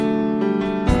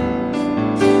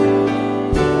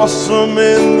awesome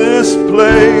in this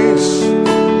place,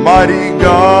 mighty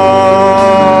God.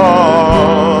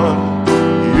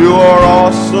 You are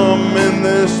awesome in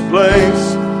this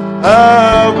place,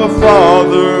 Abba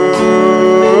Father.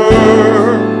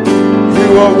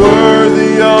 You are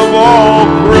worthy of all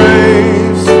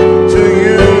praise. To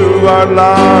you our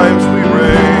lives we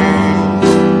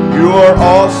raise. You are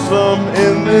awesome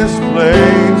in this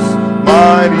place,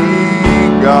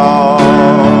 mighty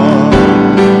God.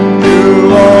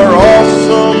 You are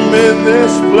awesome in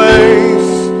this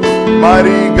place,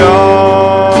 mighty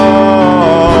God.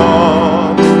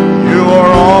 You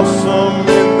are awesome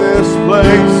in this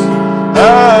place,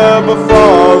 Abba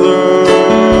Father.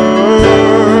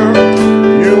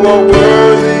 You are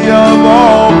worthy of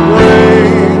all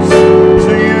praise.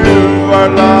 To you our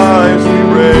lives we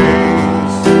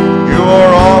raise. You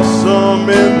are awesome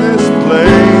in this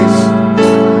place,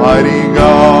 mighty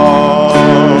God.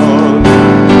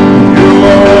 You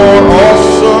are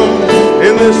awesome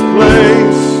in this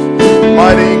place,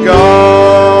 mighty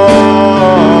God.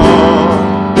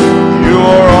 You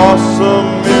are awesome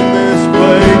in this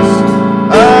place,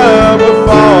 Abba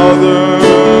Father.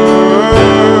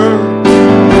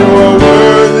 You are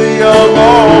worthy of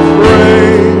all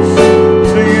praise.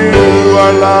 To you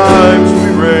our lives we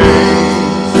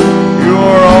raise. You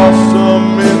are awesome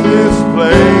in this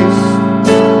place,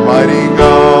 mighty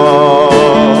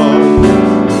God.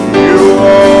 You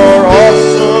are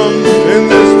awesome in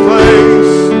this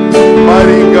place,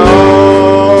 mighty God.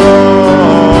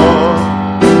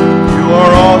 You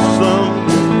are awesome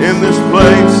in this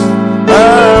place,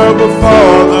 Abba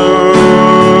Father.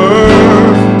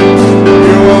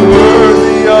 You are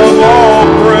worthy of all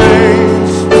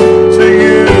praise. To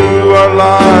you our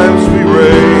lives we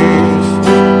raise.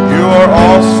 You are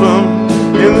awesome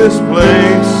in this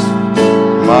place,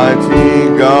 mighty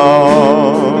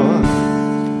God.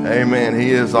 Amen.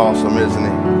 He is awesome, isn't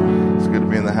he? It's good to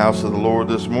be in the house of the Lord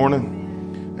this morning.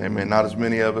 Amen. Not as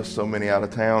many of us, so many out of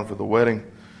town for the wedding,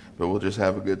 but we'll just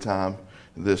have a good time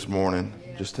this morning.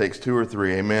 Just takes two or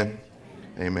three. Amen.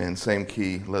 Amen. Same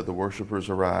key. Let the worshipers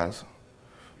arise.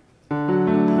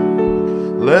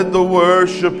 Let the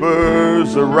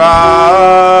worshipers arise.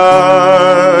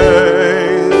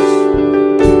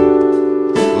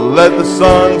 Let the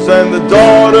sons and the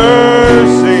daughters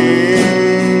sing.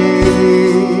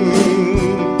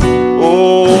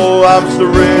 Oh, I'm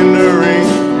surrendering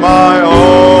my all.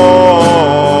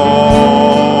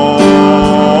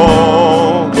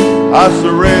 I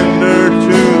surrender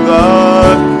to the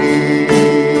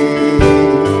King.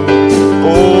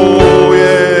 Oh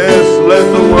yes, let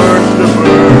the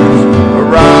worshipers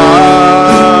arise.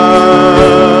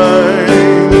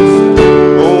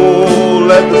 Oh,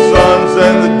 let the sons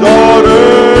and the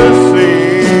daughters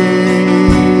sing.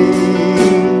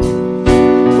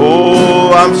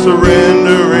 Oh, I'm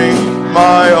surrendering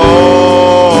my all.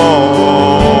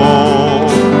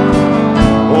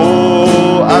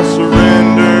 Oh, I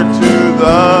surrender to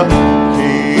the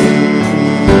King.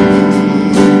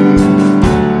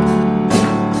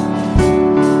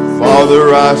 Father,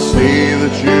 I see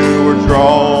that you are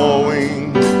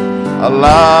drawing a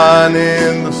line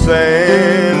in the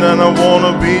sand, and I want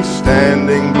to be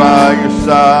standing by your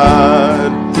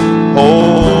side,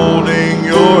 holding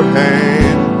your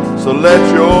hand. So let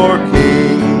your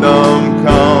kingdom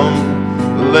come,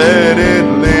 let it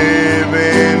live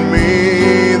in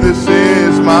me. This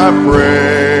is my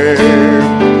prayer,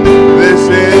 this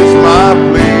is my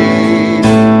plea.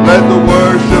 Let the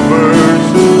worshipers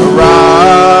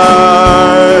arise.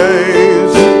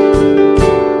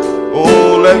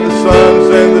 Oh, let the sons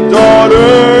and the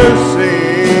daughters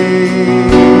sing.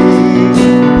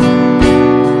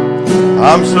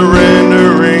 I'm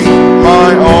surrendering my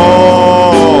all.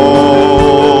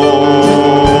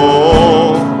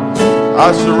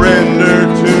 I surrender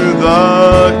to the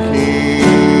King.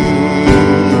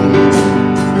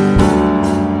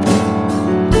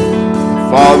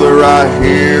 Father, I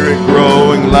hear it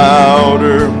growing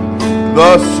louder,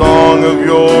 the song of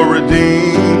your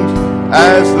redeemed,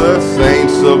 as the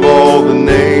saints of all the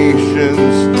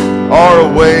nations are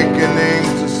awakening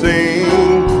to sing.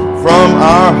 From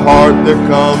our heart there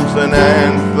comes an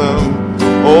anthem.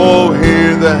 Oh,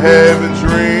 hear the heavens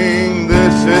ring.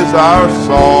 This is our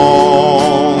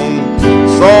song,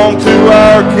 song to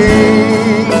our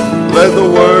King. Let the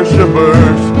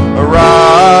worshipers arise.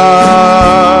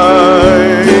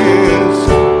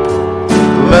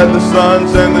 Let the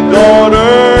sons and the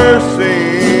daughters sing.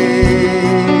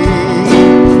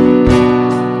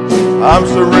 I'm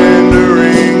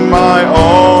surrendering my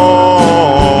all.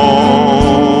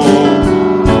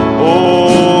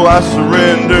 Oh, I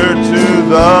surrender to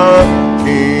the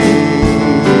King.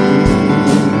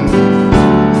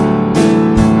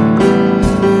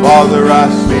 Father, I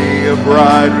see a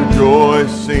bride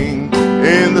rejoicing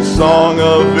in the song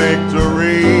of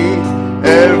victory.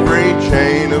 Every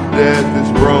chain of death is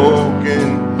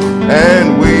broken,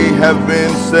 and we have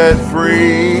been set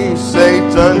free.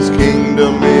 Satan's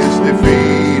kingdom is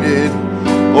defeated.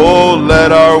 Oh,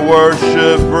 let our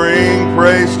worship bring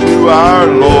praise to our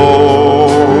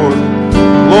Lord.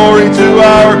 Glory to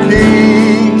our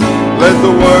King. Let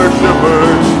the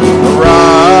worshipers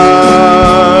arise.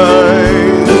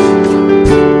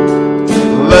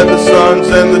 Let the sons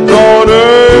and the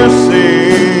daughters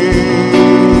sing.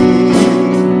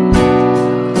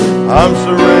 I'm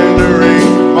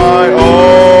surrendering my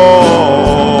all.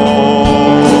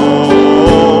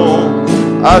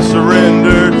 I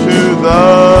surrender to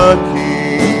the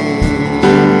King.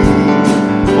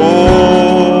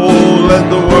 Oh, let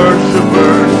the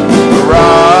worshipers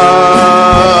arise.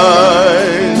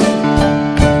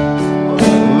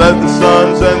 Let the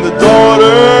sons and the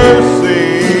daughters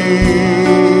sing.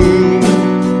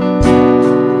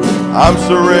 I'm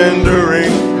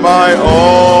surrendering my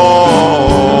all.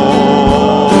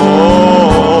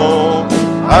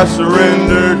 I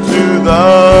surrender to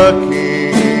the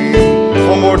King.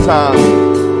 One more time.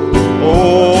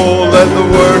 Oh, let the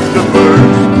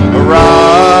worshipers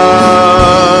arise.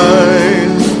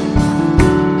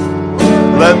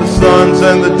 Let the sons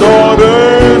and the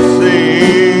daughters sing.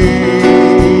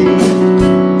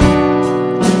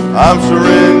 I'm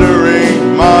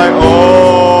surrendering my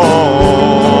all.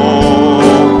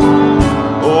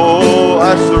 Oh,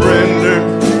 I surrender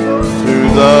to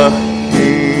the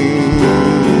King.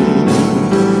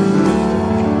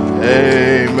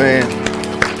 Amen.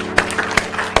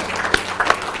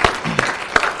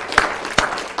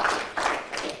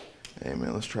 Amen.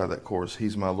 Let's try that chorus.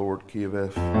 He's my Lord, key of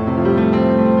F.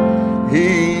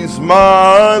 He's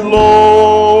my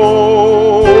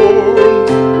Lord.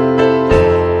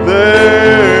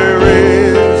 There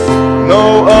is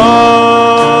no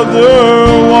other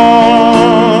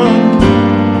one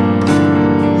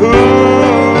who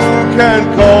can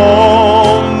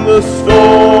calm the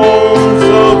storms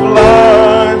of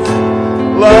life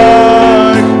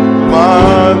like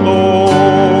my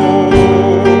Lord.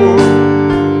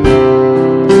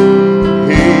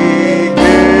 He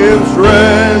gives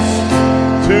rest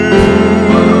to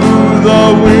the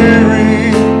weary.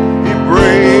 He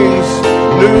brings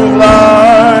new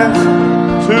life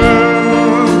to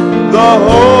the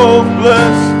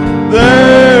hopeless.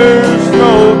 There's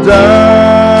no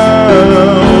doubt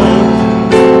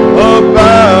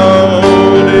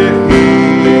about it.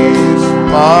 He's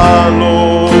my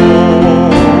Lord.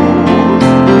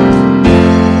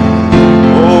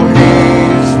 Oh,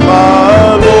 he's my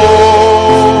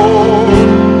Lord.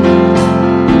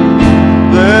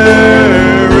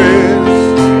 There is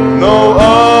no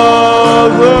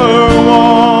other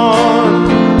one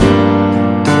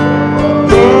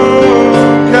who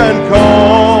can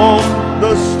calm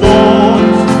the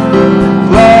storms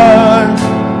like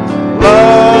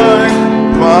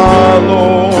my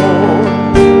Lord.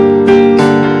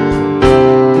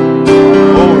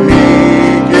 Oh, he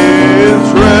gives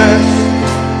rest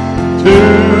to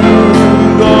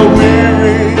the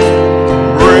weary,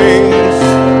 brings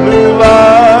new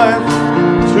life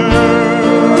to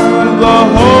the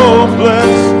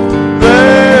hopeless.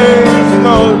 There's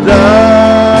no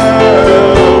doubt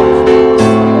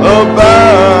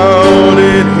about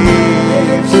it.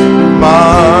 He's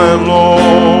my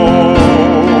Lord.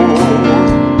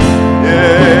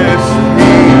 Yes,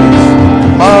 he's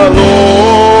my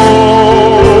Lord.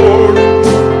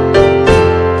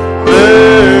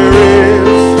 There is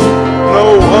no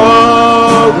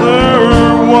other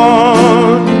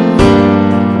one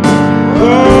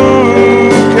who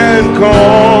can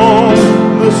calm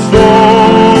the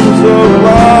storms of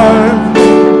life.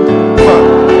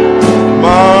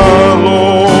 My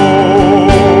Lord.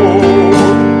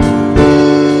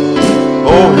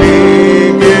 Oh, he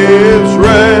gives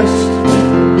rest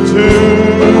to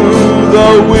the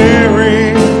weary.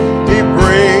 He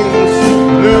brings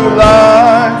new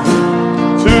life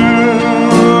to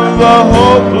the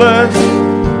hopeless.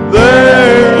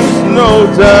 There's no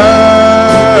doubt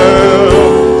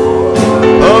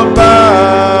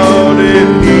about it.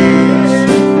 He's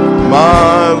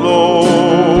my Lord.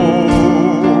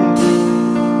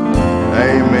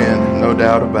 Amen. No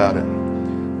doubt about it.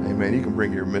 Amen. You can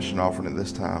bring your mission offering at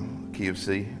this time. Key of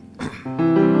C.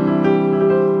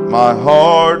 My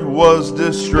heart was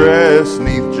distressed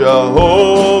neath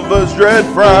Jehovah's dread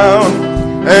frown,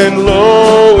 and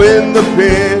low in the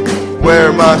pit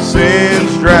where my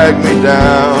sins dragged me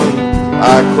down,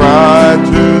 I cried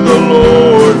to the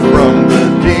Lord from the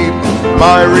deep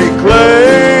miry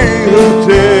clay, who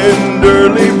tends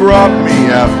brought me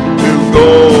out to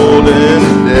golden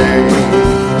days.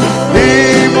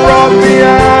 He brought me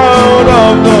out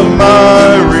of the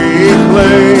miry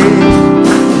clay.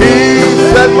 He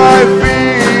set my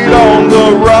feet on the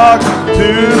rock to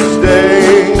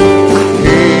stay.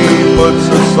 He puts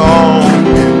a song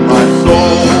in my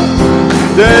soul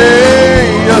today,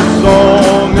 a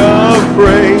song of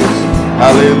praise.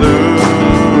 Hallelujah.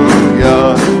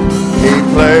 He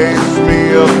placed me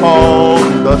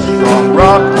upon the strong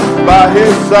rock by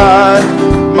his side.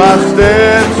 My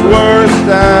steps were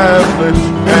established,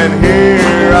 and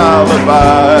here I'll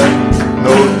abide.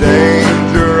 No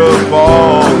danger of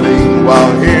falling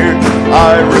while here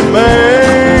I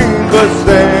remain, but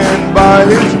stand by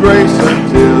his grace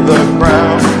until the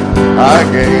crown I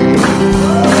gain.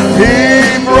 He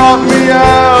brought me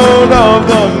out of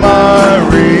the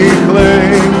miry clay.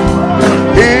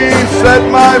 He set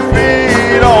my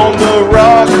feet on the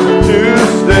rock to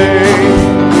stay.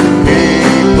 He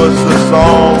puts a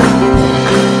song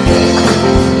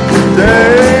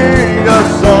today, a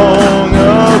song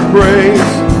of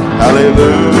praise.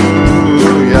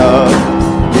 Hallelujah.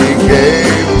 He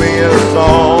gave me a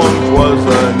song, 'twas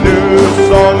a new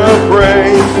song of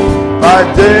praise. By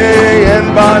day and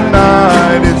by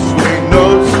night, its sweet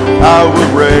notes I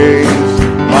will raise.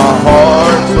 My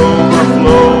heart's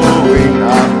overflowing,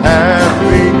 I'm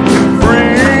happy,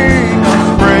 free.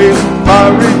 Praise my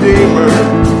Redeemer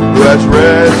who has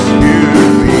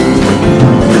rescued me.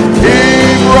 He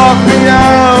brought me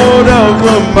out of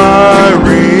the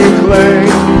miry clay.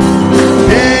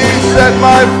 He set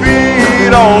my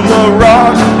feet on the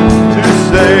rock to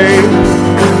stay.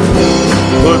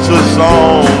 Puts a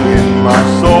song in my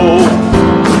soul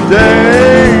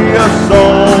today, a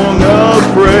song of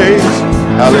praise.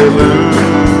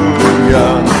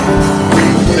 Hallelujah. We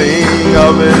sing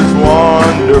of his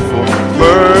wonderful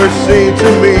mercy to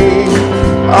me.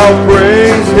 I'll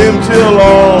praise him till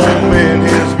all in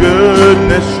his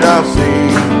goodness shall see.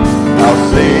 I'll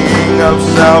sing of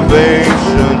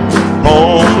salvation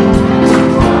home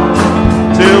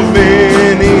till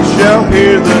many shall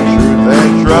hear the truth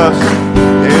and trust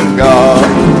in God.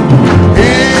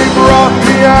 He brought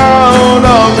me out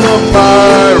of the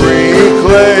miry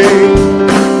clay.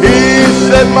 He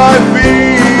set my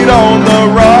feet on the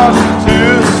rock to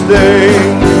stay.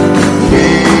 He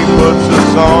puts a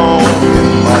song in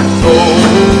my soul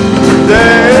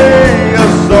today, a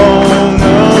song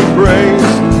of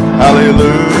praise.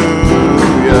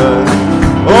 Hallelujah.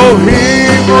 Oh, he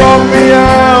brought me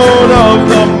out of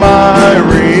the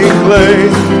miry clay.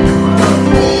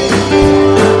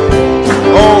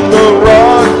 On the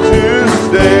rock to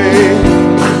stay.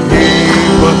 He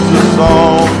puts a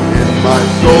song in my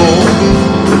soul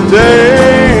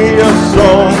today, a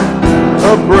song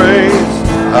of praise.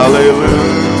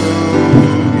 Hallelujah.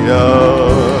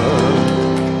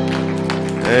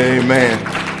 Amen.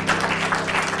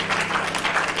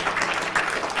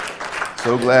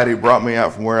 So glad he brought me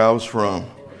out from where I was from.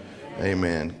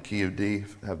 Amen. Key of D,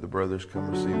 have the brothers come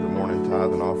receive the morning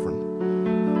tithe and offering.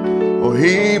 Oh,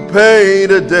 he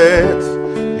paid a debt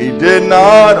he did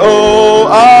not owe.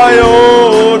 I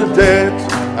owed a debt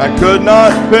I could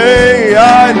not pay.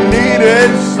 I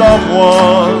needed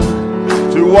someone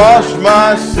to wash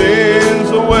my sins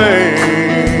away.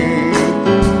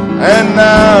 And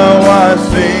now I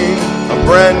sing a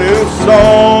brand new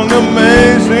song,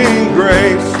 Amazing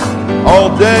Grace.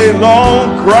 All day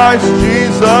long Christ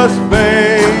Jesus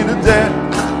paid a debt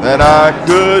that I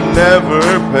could never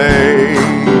pay.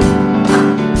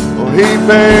 Oh, he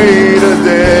paid a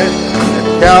debt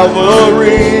at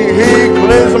Calvary. He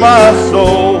cleansed my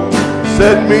soul,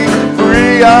 set me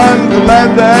free. I'm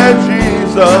glad that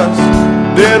Jesus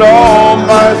did all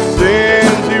my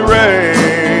sins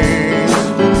erase.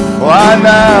 Well, I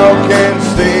now can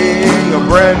sing a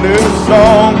brand new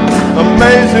song,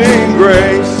 Amazing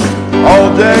Grace.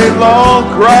 All day long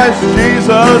Christ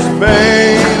Jesus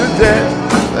paid a debt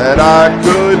that I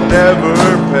could never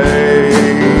pay.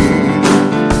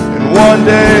 And one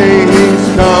day he's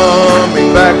coming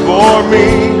back for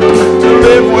me to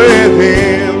live with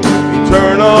him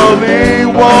eternally.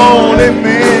 Won't it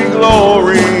be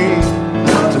glory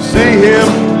to see him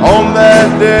on that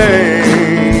day?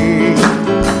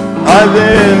 I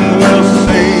then will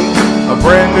sing a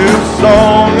brand new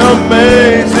song,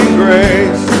 Amazing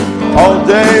Grace. All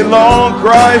day long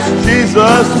Christ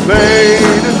Jesus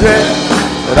paid a debt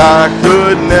that I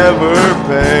could never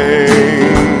pay.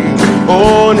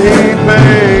 Oh, and he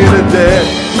paid a debt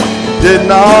he did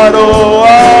not owe.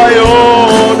 I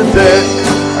owed a debt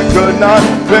I could not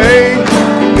pay.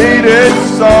 Needed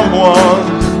someone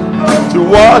to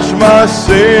wash my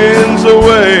sins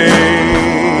away.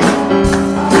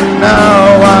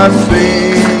 now I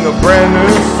sing a brand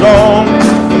new song,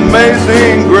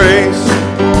 Amazing Grace.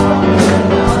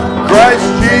 Christ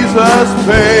Jesus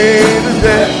paid a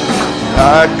debt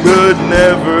I could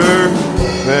never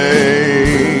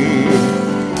pay.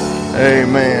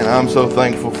 Amen. I'm so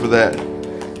thankful for that.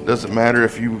 Doesn't matter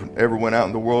if you ever went out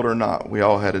in the world or not. We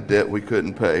all had a debt we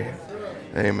couldn't pay.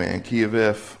 Amen. Key of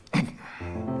F.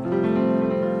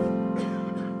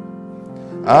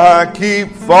 I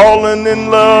keep falling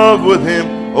in love with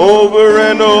him over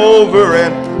and over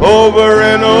and over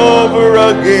and over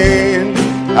again.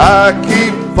 I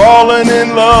keep falling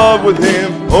in love with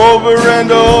him over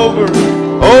and over,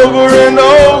 over and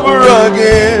over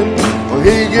again. Well,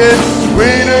 he gets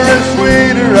sweeter and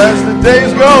sweeter as the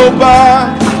days go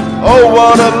by. Oh,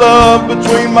 what a love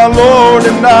between my Lord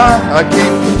and I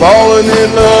keep falling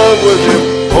in love with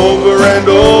him over and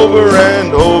over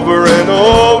and over and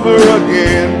over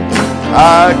again.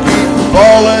 I keep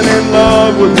falling in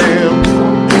love with him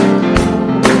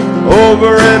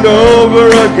over and over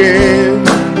again.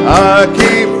 I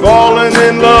keep falling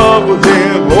in love with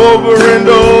him over and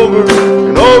over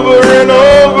and over and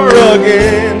over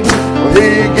again. Well,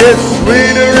 he gets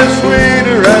sweeter and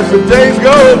sweeter as the days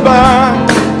go by.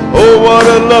 Oh, what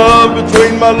a love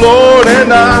between my Lord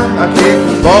and I keep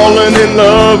falling in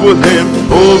love with him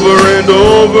over and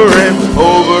over and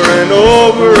over and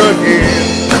over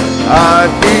again. I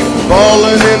keep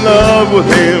falling in love with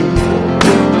him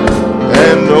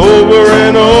and over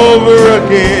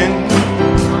again.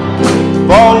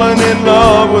 Falling in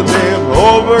love with him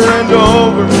over and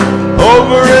over,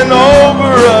 over and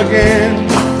over again.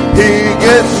 He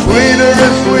gets sweeter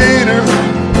and sweeter.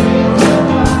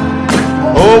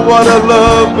 Oh, what a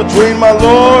love between my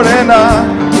Lord and I.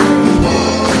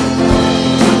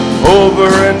 Over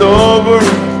and over,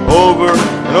 over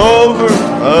and over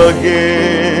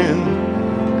again.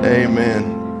 Amen.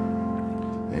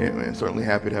 Amen. Certainly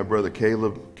happy to have Brother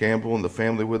Caleb Campbell and the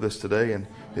family with us today, and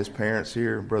his parents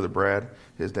here. Brother Brad,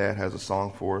 his dad, has a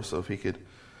song for us, so if he could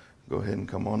go ahead and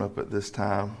come on up at this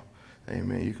time.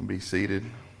 Amen. You can be seated.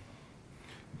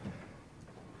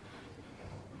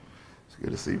 It's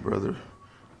good to see Brother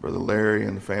Larry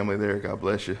and the family there. God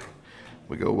bless you.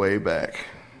 We go way back.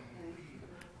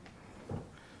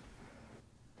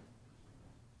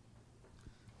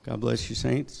 God bless you,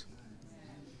 saints.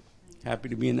 Happy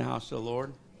to be in the house of the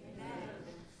Lord.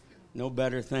 No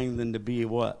better thing than to be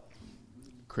what?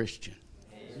 Christian.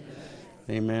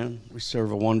 Amen. We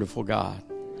serve a wonderful God.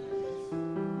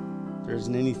 If there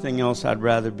isn't anything else I'd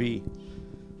rather be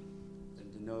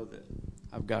than to know that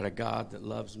I've got a God that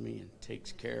loves me and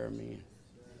takes care of me.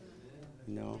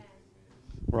 You know,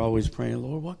 we're always praying,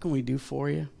 Lord, what can we do for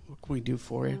you? What can we do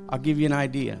for you? I'll give you an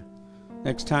idea.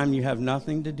 Next time you have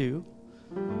nothing to do,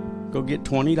 go get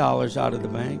 $20 out of the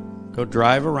bank, go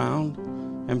drive around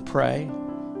and pray,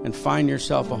 and find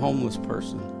yourself a homeless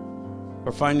person,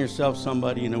 or find yourself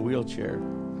somebody in a wheelchair,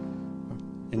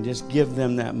 and just give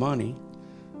them that money.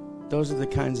 Those are the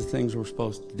kinds of things we're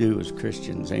supposed to do as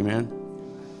Christians. Amen.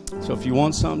 So if you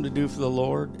want something to do for the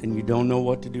Lord and you don't know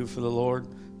what to do for the Lord,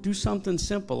 do something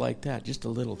simple like that, just a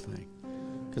little thing,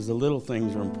 because the little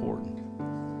things are important.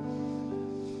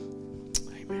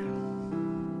 Amen.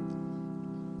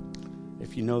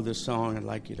 If you know this song, I'd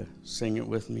like you to sing it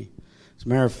with me. As a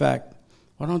matter of fact,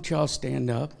 why don't y'all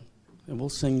stand up and we'll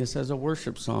sing this as a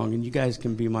worship song, and you guys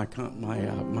can be my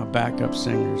backup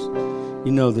singers.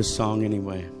 You know this song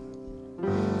anyway.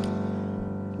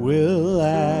 Will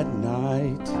at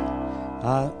night.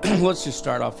 Let's just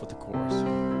start off with the chorus.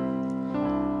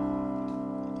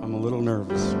 I'm a little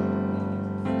nervous.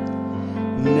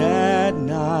 And at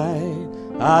night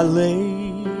I lay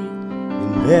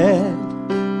in bed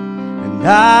and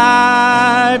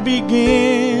I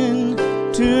begin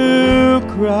to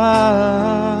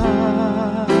cry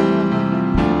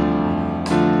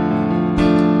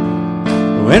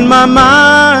when my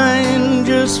mind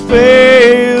just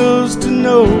fails to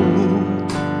know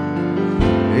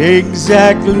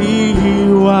exactly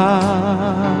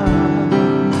why.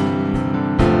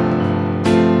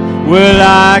 Well,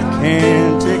 I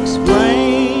can't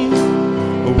explain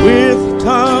with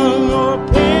tongue or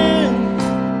pen.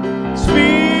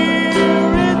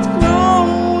 Spirits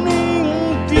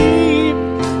groaning deep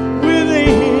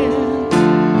within.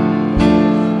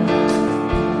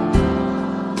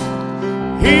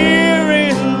 Here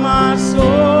in my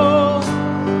soul,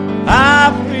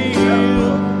 I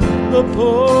feel the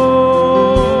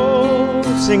pull.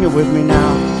 Sing it with me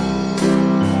now.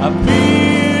 I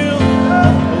feel the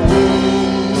pull.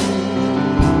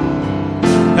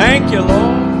 Thank you,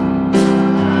 Lord.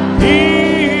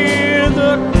 Hear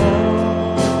the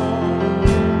call.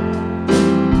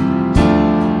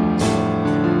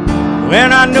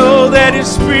 when I know that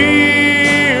His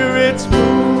Spirit's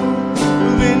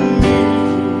moving me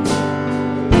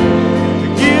to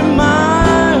give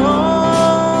my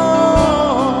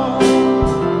all.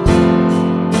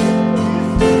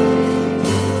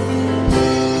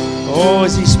 Oh,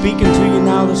 is He speaking to you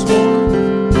now this morning?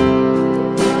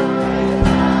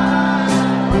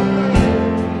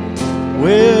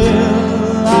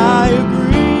 Well, I agree.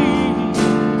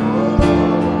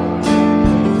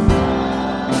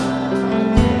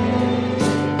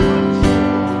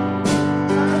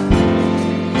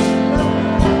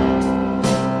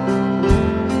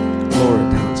 Glory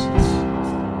dances.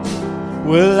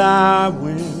 Well, I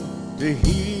went to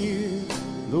hear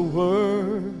the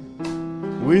word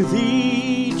with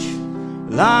each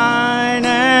line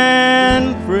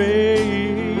and phrase.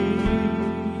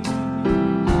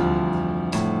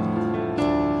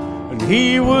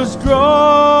 He was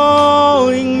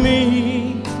drawing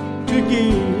me to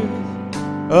give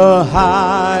a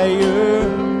higher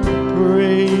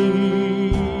praise.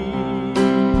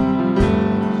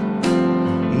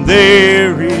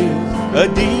 There is a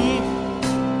deep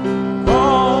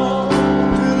call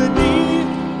to the deep.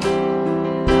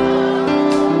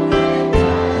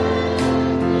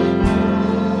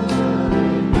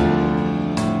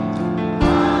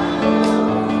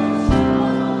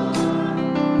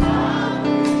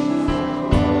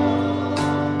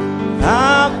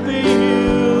 I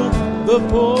feel the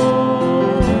pull.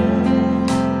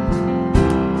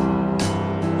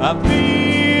 I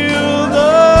feel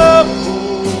the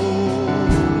pull.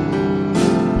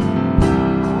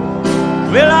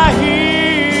 Will I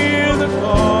hear the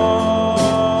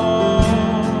call?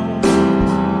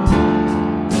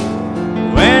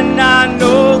 When I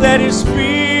know that His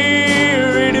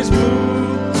Spirit is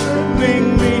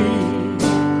moving me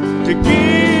to give.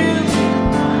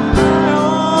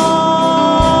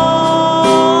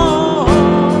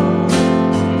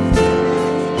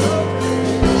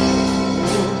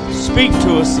 Speak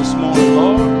to us this morning,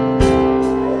 Lord.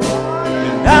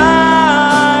 And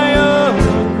I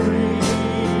agree.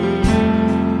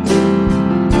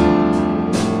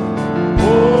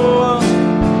 Oh,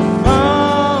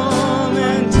 come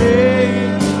and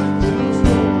take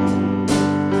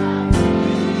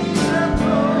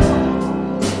control.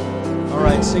 All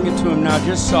right, sing it to Him now,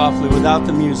 just softly, without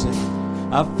the music.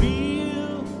 I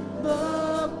feel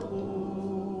the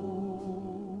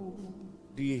pull.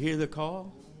 Do you hear the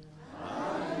call?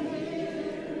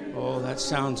 Oh, that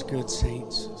sounds good,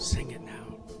 saints. Sing it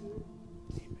now.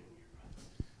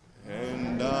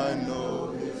 And I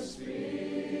know His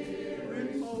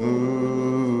Spirit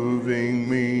moving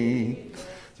me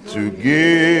to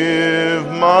give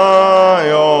my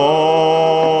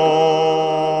all.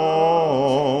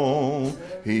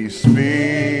 He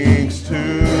speaks to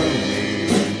me.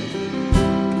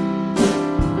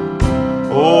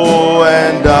 Oh,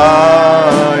 and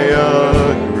I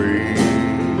agree.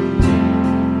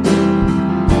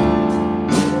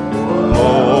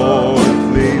 Lord,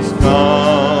 please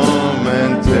come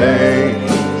and take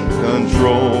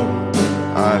control.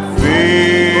 I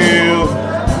feel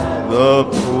the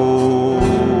pull.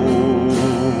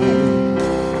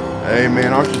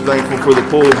 Amen. Aren't you thankful for the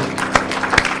pull?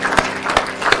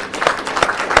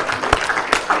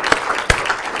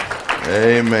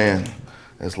 Amen.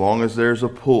 As long as there's a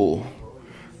pull,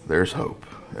 there's hope.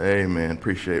 Amen.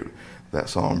 Appreciate that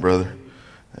song, brother.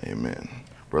 Amen.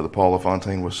 Brother Paul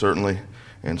LaFontaine was certainly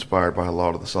inspired by a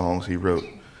lot of the songs he wrote.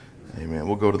 Amen.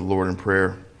 We'll go to the Lord in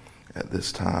prayer at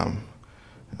this time.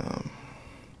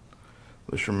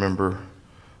 Let's remember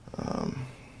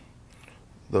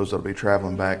those that will be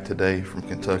traveling back today from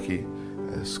Kentucky.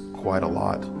 It's quite a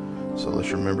lot. So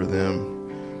let's remember them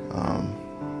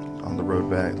on the road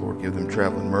back. Lord, give them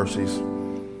traveling mercies.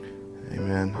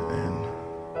 Amen. And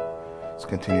let's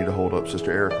continue to hold up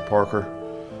Sister Erica Parker.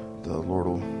 The Lord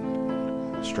will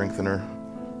strengthen her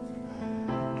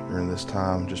during this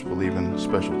time. Just believe in a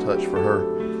special touch for her.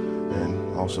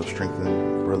 And also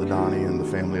strengthen Brother Donnie and the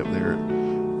family up there at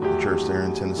the church there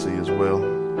in Tennessee as well.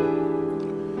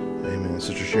 Amen.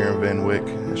 Sister Sharon Van Wyck,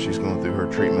 as she's going through her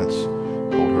treatments,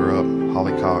 hold her up.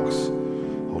 Holly Cox,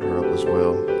 hold her up as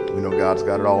well. We know God's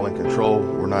got it all in control.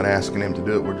 We're not asking Him to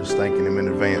do it. We're just thanking Him in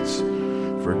advance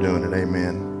for doing it.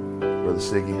 Amen. Brother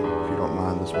Siggy, if you don't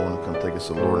mind this morning, come take us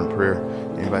to the Lord in prayer.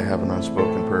 Anybody have an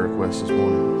unspoken prayer request this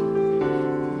morning?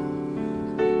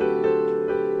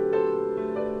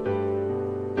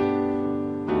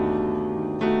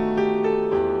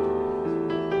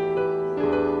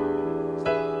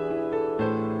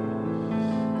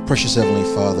 Precious Heavenly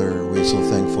Father, we're so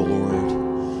thankful, Lord,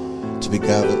 to be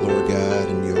gathered, Lord God,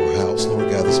 in your house, Lord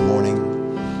God, this morning.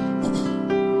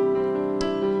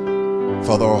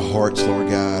 Father, our hearts, Lord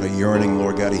God, are yearning,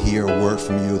 Lord God, to hear a word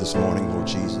from you this morning, Lord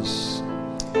Jesus.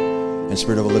 And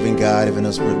Spirit of a living God, even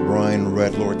as Brother Brian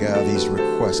read, Lord God, these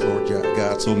requests, Lord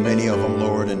God, so many of them,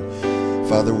 Lord, and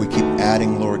Father, we keep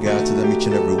adding, Lord God, to them each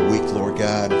and every week, Lord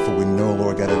God, for we know,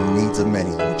 Lord God, the needs of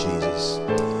many, Lord Jesus.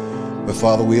 But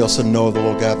Father, we also know that,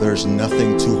 Lord God, there's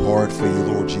nothing too hard for you,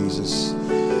 Lord Jesus.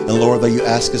 And Lord, that you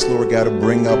ask us, Lord God, to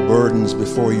bring our burdens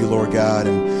before you, Lord God,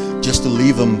 and just to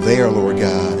leave them there, Lord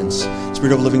God. And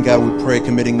Spirit of the living God, we pray,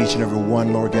 committing each and every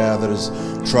one, Lord God, that is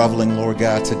traveling, Lord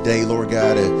God, today, Lord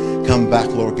God, to come back,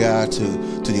 Lord God, to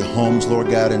their homes, Lord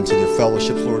God, and to their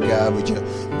fellowships, Lord God. Would you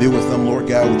be with them, Lord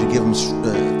God? Would you give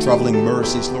them traveling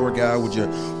mercies, Lord God? Would you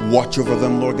watch over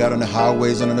them, Lord God, on the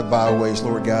highways and on the byways,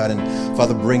 Lord God? And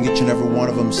Father, bring each and every one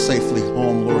of them safely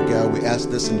home, Lord God. We ask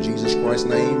this in Jesus Christ's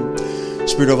name.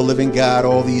 Spirit of a living God,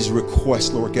 all these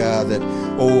requests, Lord God, that,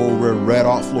 we're read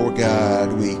off, Lord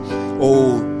God. We,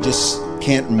 just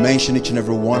can't mention each and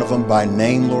every one of them by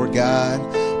name, Lord God.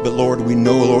 But Lord, we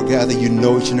know, Lord God, that you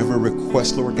know each and every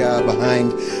request, Lord God,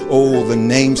 behind, the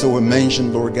names that were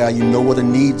mentioned, Lord God. You know what the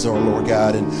needs are, Lord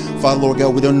God. And Father, Lord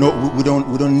God, we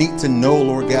don't need to know,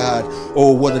 Lord God,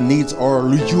 what the needs are.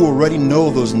 You already know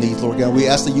those needs, Lord God. We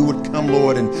ask that you would come,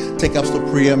 Lord, and take up the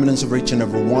preeminence of each and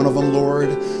every one of them,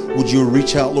 Lord. Would you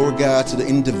reach out, Lord God, to the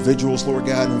individuals, Lord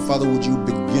God, and Father, would you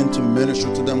begin to minister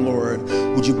to them, Lord?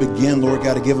 Would you begin, Lord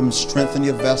God, to give them strength in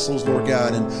your vessels, Lord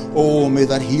God, and may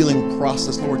that healing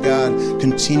process, Lord God,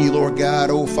 continue, Lord God,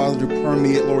 Father, to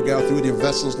permeate, Lord God, through their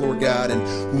vessels, Lord God. And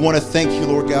we want to thank you,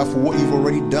 Lord God, for what you've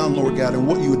already done, Lord God, and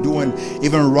what you're doing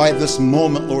even right this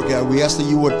moment, Lord God. We ask that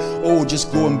you would,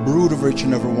 just go and brood over each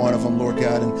and every one of them, Lord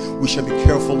God, and we shall be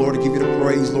careful, Lord, to give you the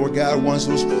praise, Lord God. Once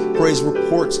those praise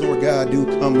reports, Lord God, do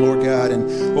come, Lord God, and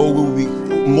we'll be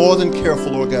more than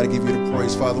careful, Lord God, to give you the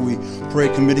praise. Father, we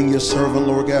pray, committing your servant,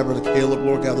 Lord God, Brother Caleb,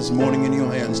 Lord God, this morning in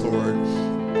your hands, Lord.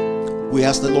 We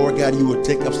ask that, Lord God, you would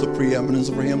take up the preeminence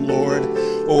over him, Lord.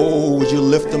 Would you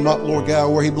lift him up, Lord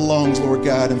God, where he belongs, Lord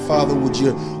God. And Father, would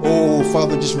you,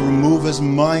 Father, just remove his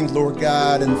mind, Lord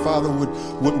God. And Father, would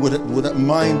that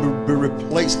mind be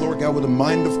replaced, Lord God, with the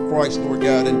mind of Christ, Lord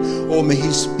God. And may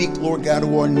he speak, Lord God,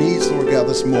 to our needs, Lord God,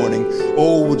 this morning.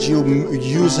 Would you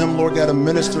use him, Lord God, to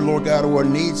minister, Lord God, to our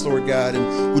needs, Lord God.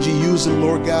 And would you use him,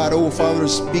 Lord God, Father, to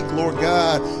speak, Lord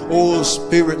God,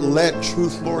 Spirit-led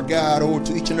truth, Lord God,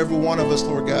 to each and every one of us,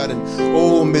 Lord God. And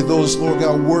may those, Lord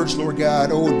God, words, Lord God,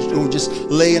 just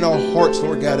lay in our hearts,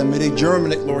 Lord God, and may they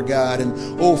germinate, Lord God.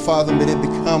 And Father, may they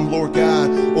become, Lord God,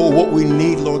 what we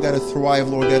need, Lord God, to thrive,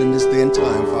 Lord God, in this day and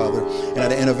time, Father. And at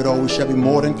the end of it all, we shall be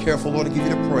more than careful, Lord, to give you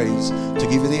the praise, to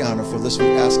give you the honor. For this we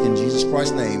ask in Jesus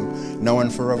Christ's name, now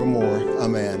and forevermore.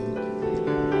 Amen.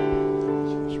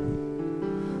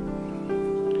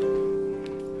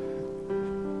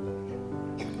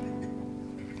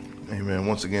 Amen.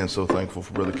 Once again, so thankful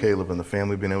for Brother Caleb and the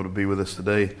family being able to be with us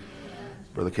today.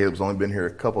 Brother Caleb's only been here a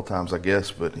couple times, I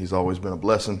guess, but he's always been a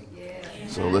blessing.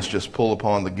 So let's just pull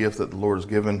upon the gift that the Lord has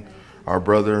given our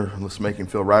brother. Let's make him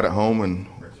feel right at home, and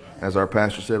as our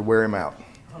pastor said, wear him out.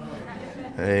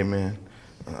 Amen.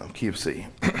 Key of C.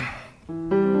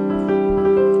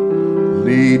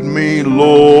 Lead me,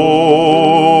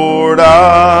 Lord,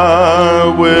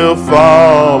 I will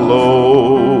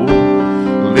follow.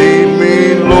 Lead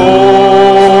me,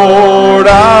 Lord,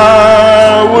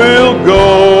 I will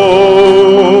go.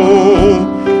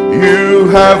 You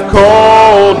have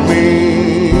called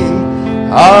me,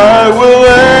 I will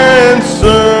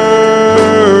answer.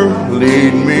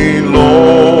 Lead me,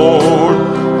 Lord,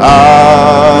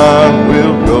 I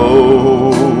will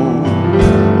go.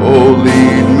 Oh,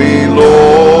 lead me,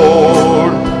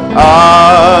 Lord,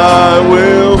 I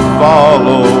will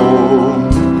follow.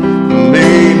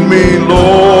 Lead me,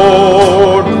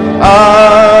 Lord,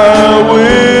 I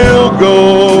will go.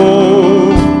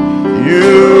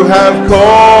 You have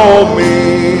called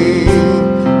me,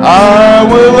 I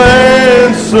will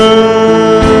answer.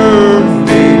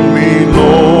 Lead me,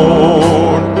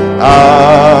 Lord, I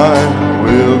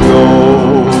will go.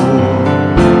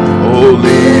 Oh,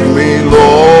 lead me,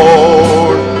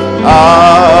 Lord,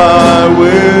 I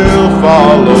will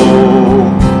follow.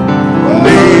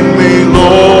 Lead me,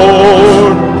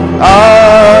 Lord,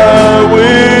 I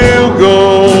will go.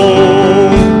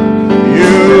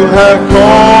 You have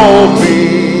called me,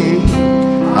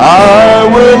 I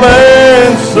will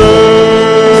answer.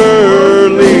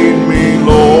 Lead me,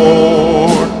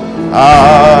 Lord, I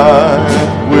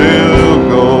will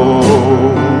go.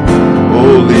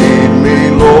 Oh, lead me,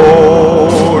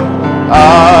 Lord, I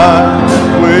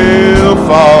will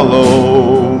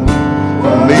follow.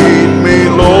 Lead me,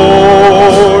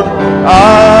 Lord,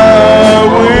 I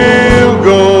will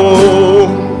go.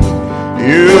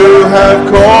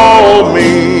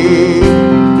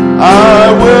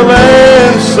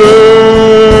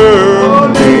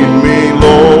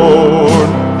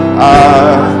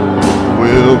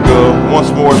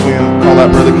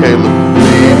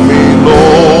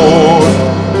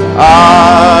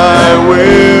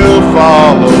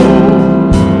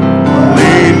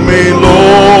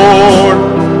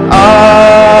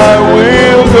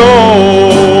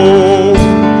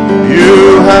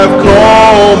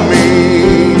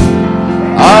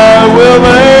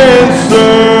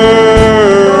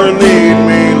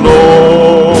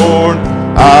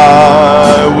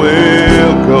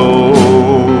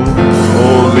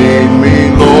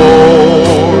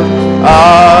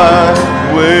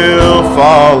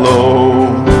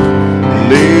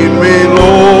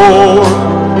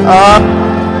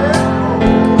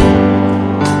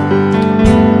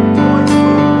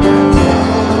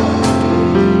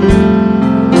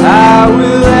 I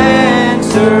will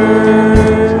answer.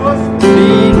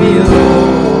 Lead me,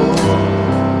 Lord.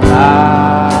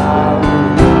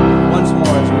 Once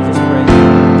more as we just pray.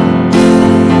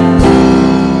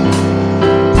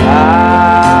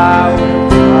 I will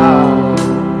follow.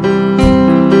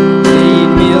 Lead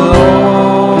me,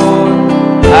 Lord.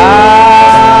 I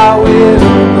will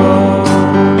go.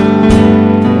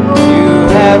 You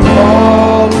have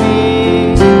called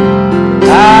me.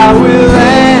 I will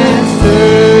answer.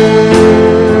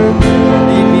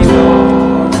 Lead me,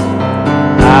 Lord.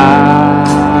 I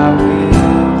will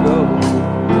go.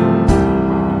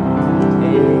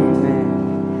 Amen.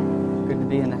 Good to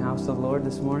be in the house of the Lord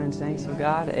this morning, saints of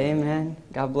God. Amen.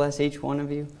 God bless each one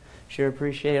of you. Sure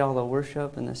appreciate all the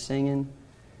worship and the singing.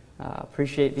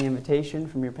 Appreciate the invitation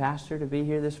from your pastor to be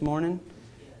here this morning.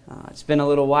 It's been a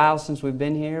little while since we've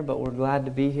been here, but we're glad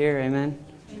to be here. Amen.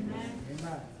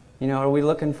 You know, are we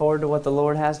looking forward to what the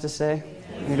Lord has to say?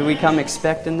 Do we come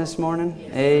expecting this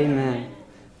morning? Amen.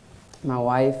 My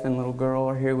wife and little girl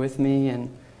are here with me, and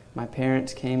my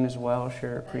parents came as well.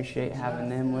 Sure appreciate having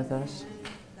them with us.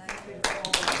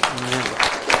 Amen.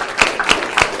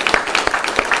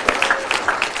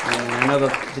 And I know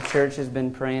the church has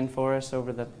been praying for us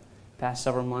over the past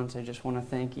several months. I just want to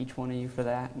thank each one of you for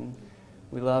that. And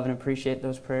we love and appreciate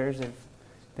those prayers that have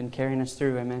been carrying us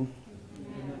through. Amen.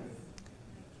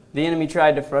 The enemy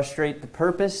tried to frustrate the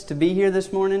purpose to be here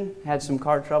this morning. Had some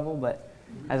car trouble, but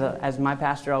as my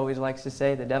pastor always likes to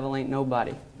say, the devil ain't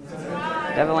nobody.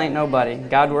 The devil ain't nobody.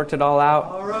 God worked it all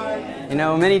out. You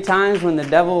know, many times when the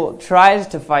devil tries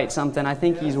to fight something, I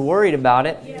think he's worried about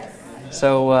it.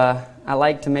 So I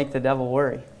like to make the devil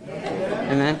worry.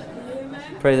 Amen.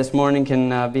 Pray this morning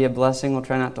can be a blessing. We'll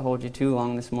try not to hold you too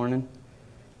long this morning.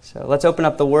 So let's open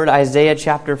up the Word, Isaiah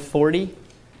chapter 40.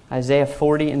 Isaiah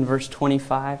 40 and verse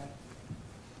 25.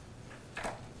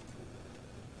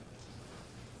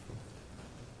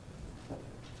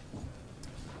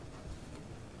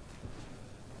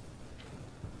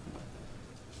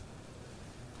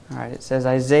 All right, it says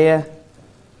Isaiah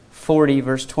 40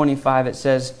 verse 25. It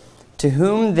says, "To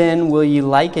whom then will ye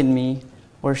liken me,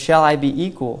 or shall I be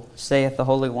equal, saith the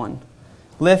Holy One?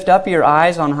 Lift up your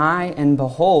eyes on high, and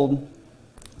behold,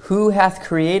 who hath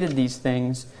created these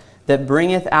things, that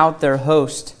bringeth out their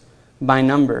host by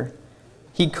number?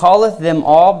 He calleth them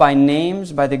all by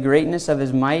names, by the greatness of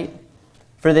his might,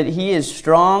 for that he is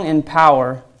strong in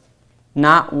power,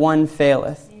 not one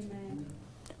faileth. Amen.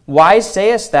 Why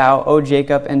sayest thou, O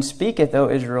Jacob, and speaketh, O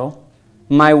Israel,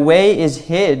 my way is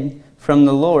hid from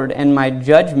the Lord, and my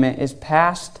judgment is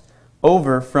passed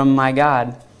over from my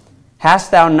God?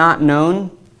 Hast thou not known,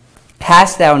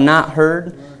 hast thou not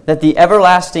heard, that the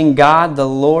everlasting God, the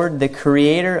Lord, the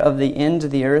Creator of the ends of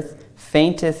the earth,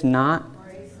 fainteth not,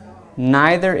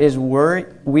 neither is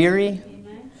weary?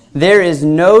 There is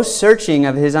no searching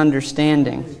of his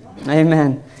understanding."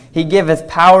 Amen. "He giveth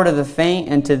power to the faint,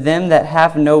 and to them that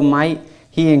have no might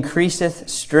he increaseth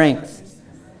strength.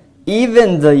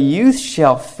 Even the youth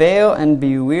shall fail and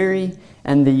be weary,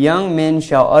 and the young men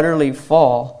shall utterly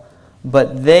fall.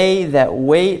 But they that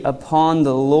wait upon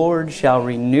the Lord shall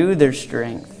renew their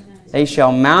strength. They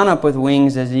shall mount up with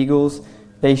wings as eagles.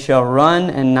 They shall run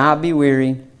and not be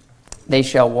weary. They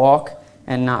shall walk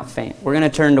and not faint." We're going to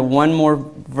turn to one more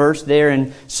verse there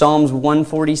in Psalms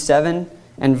 147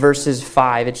 and verses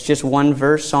 5. It's just one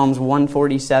verse, Psalms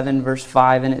 147, verse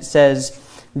 5. And it says,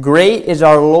 "Great is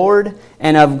our Lord,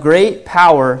 and of great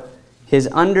power. His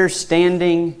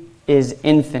understanding is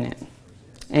infinite."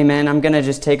 Amen. I'm going to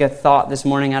just take a thought this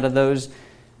morning out of those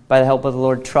by the help of the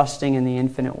Lord, trusting in the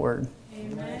infinite Word.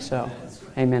 Amen. So,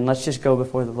 amen. Let's just go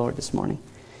before the Lord this morning.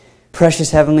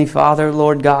 Precious Heavenly Father,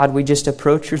 Lord God, we just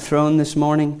approach your throne this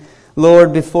morning.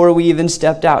 Lord, before we even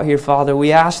stepped out here, Father,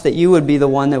 we ask that you would be the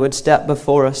one that would step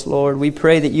before us, Lord. We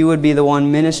pray that you would be the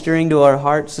one ministering to our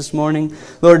hearts this morning.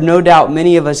 Lord, no doubt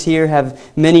many of us here have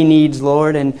many needs,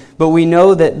 Lord, but we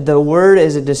know that the Word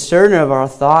is a discerner of our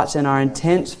thoughts and our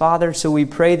intents, Father, so we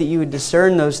pray that you would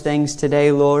discern those things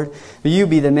today, Lord. You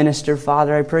be the minister,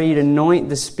 Father. I pray you'd anoint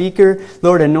the speaker,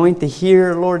 Lord, anoint the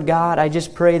hearer, Lord God. I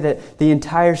just pray that the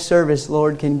entire service,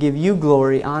 Lord, can give you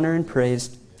glory, honor, and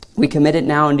praise. We commit it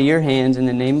now into your hands in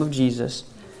the name of Jesus.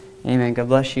 Amen. God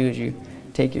bless you as you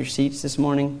take your seats this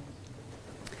morning.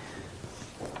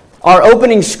 Our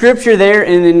opening scripture there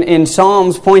in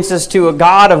Psalms points us to a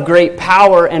God of great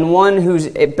power and one whose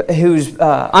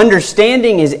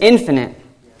understanding is infinite.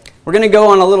 We're going to go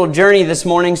on a little journey this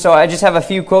morning, so I just have a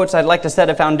few quotes I'd like to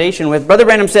set a foundation with. Brother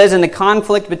Branham says in the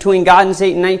conflict between God and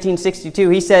Satan in 1962,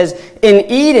 he says, in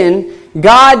Eden,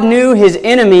 God knew his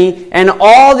enemy and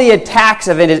all the attacks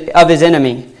of his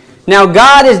enemy. Now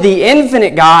God is the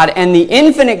infinite God, and the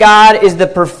infinite God is the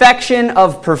perfection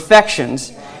of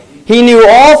perfections. He knew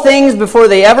all things before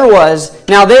they ever was.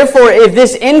 Now therefore, if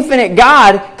this infinite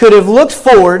God could have looked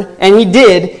forward, and he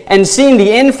did, and seen the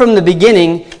end from the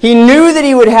beginning, he knew that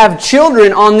he would have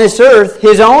children on this earth,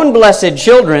 his own blessed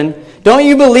children. Don't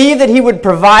you believe that he would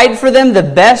provide for them the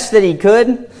best that he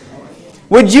could?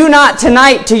 Would you not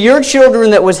tonight, to your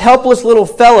children that was helpless little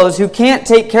fellows who can't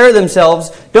take care of themselves,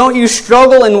 don't you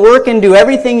struggle and work and do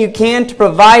everything you can to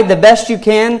provide the best you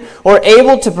can, or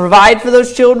able to provide for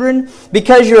those children,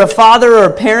 because you're a father or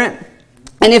a parent?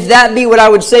 And if that be what I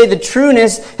would say the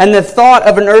trueness and the thought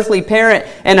of an earthly parent,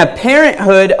 and a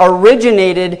parenthood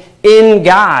originated in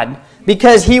God,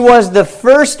 because he was the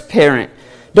first parent,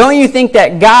 don't you think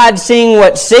that God, seeing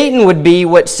what Satan would be,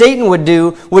 what Satan would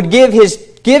do, would give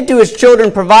to his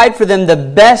children, provide for them the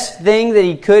best thing that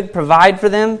he could provide for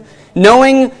them?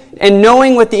 Knowing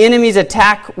what the enemy's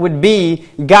attack would be,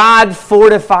 God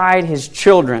fortified his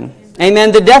children.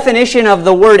 Amen. The definition of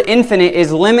the word infinite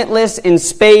is limitless in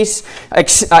space,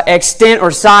 extent,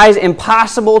 or size,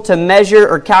 impossible to measure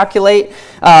or calculate,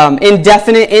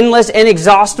 indefinite, endless,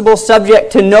 inexhaustible,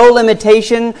 subject to no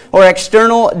limitation or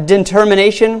external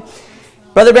determination.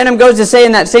 Brother Branham goes to say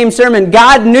in that same sermon,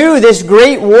 God knew this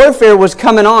great warfare was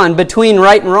coming on between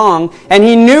right and wrong, and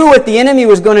he knew what the enemy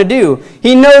was going to do.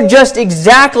 He knew just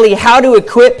exactly how to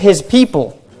equip his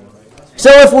people. So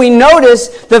if we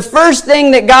notice, the first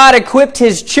thing that God equipped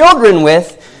his children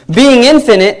with, being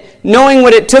infinite, knowing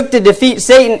what it took to defeat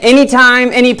Satan anytime,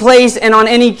 any place, and on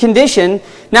any condition.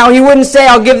 Now, he wouldn't say,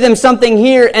 I'll give them something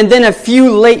here, and then a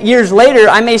few years later,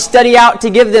 I may study out to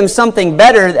give them something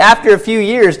better after a few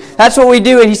years. That's what we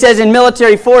do. And he says in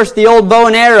military force, the old bow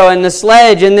and arrow, and the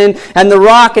sledge, and the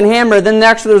rock and hammer. Then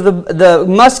actually there was the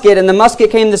musket, and the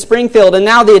musket came to Springfield, and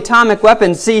now the atomic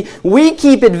weapons. See, we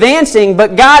keep advancing,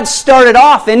 but God started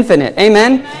off infinite.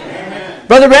 Amen?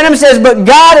 Brother Branham says, but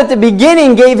God at the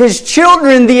beginning gave his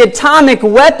children the atomic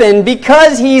weapon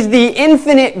because he's the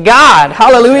infinite God.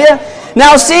 Hallelujah.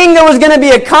 Now, seeing there was going to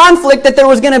be a conflict, that there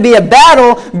was going to be a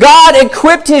battle, God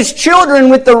equipped his children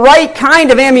with the right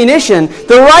kind of ammunition,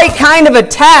 the right kind of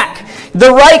attack,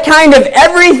 the right kind of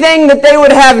everything that they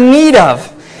would have need of.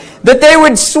 That they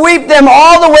would sweep them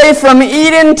all the way from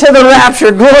Eden to the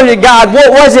rapture. Glory to God. What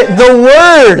was it? The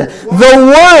Word. The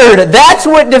Word. That's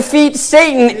what defeats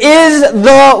Satan, is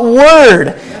the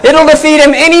Word. It'll defeat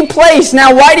him any place.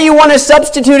 Now, why do you want to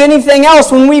substitute anything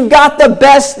else when we've got the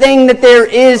best thing that there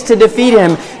is to defeat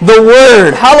him? The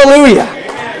Word. Hallelujah.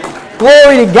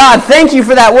 Glory to God. Thank you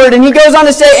for that word. And he goes on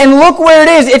to say, and look where it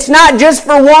is. It's not just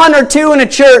for one or two in a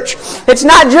church. It's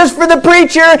not just for the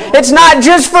preacher. It's not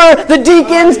just for the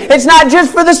deacons. It's not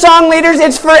just for the song leaders.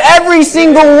 It's for every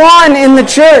single one in the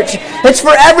church. It's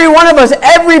for every one of us.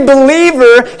 Every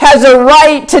believer has a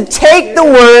right to take the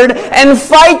word and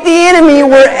fight the enemy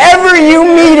wherever you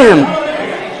meet him.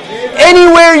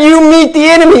 Anywhere you meet the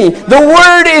enemy, the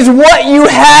Word is what you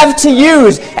have to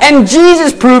use. And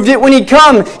Jesus proved it when He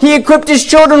come. He equipped His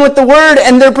children with the Word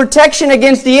and their protection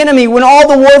against the enemy when all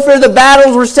the warfare, the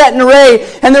battles were set in array.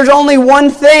 And there's only one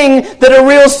thing that a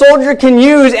real soldier can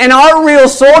use, and our real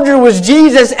soldier was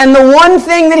Jesus. And the one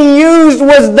thing that He used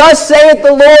was, thus saith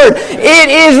the Lord, it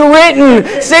is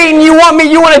written. Satan, you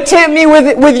want to tempt me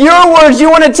with your words, you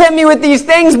want to tempt me with these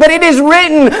things, but it is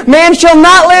written, man shall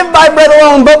not live by bread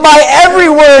alone, but by every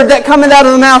word that cometh out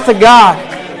of the mouth of God.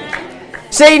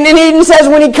 Satan in Eden says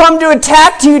when he come to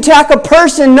attack a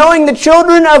person, knowing the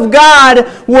children of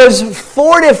God was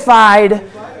fortified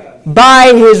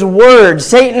by his word.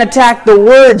 Satan attacked the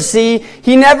word, see?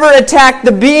 He never attacked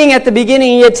the being at the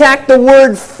beginning. He attacked the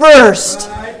word first.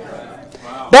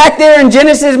 Back there in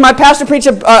Genesis, my pastor preached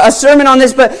a sermon on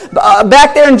this, but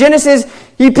back there in Genesis,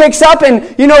 he picks up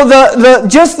and,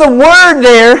 just the word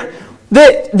there,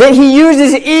 that he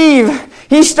uses Eve.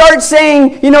 He starts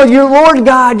saying, your Lord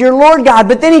God,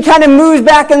 but then he kind of moves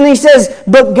back and he says,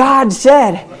 but God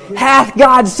said, hath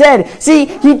God said. See,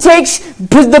 he takes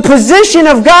the position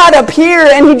of God up here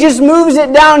and he just moves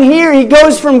it down here. He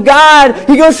goes from God,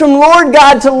 he goes from Lord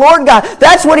God to Lord God.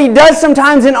 That's what he does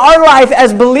sometimes in our life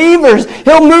as believers.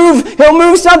 He'll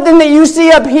move something that you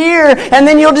see up here, and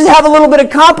then you'll just have a little bit of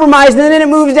compromise, and then it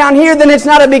moves down here, then it's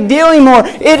not a big deal anymore.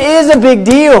 It is a big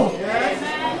deal.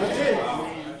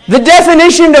 The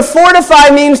definition to fortify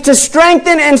means to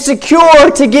strengthen and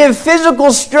secure, to give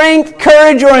physical strength,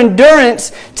 courage, or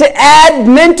endurance, to add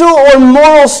mental or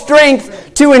moral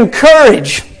strength, to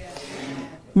encourage.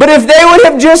 But if they would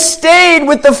have just stayed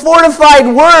with the fortified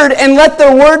word and let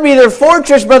their word be their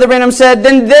fortress, Brother Branham said,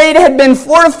 then they'd have been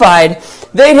fortified.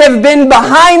 They'd have been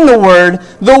behind the word.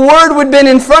 The word would have been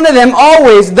in front of them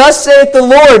always. Thus saith the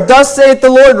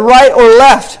Lord, right or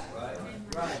left.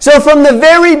 So from the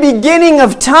very beginning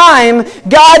of time,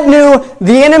 God knew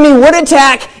the enemy would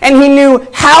attack, and He knew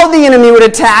how the enemy would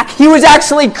attack. He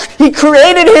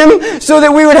created him so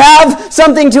that we would have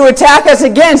something to attack us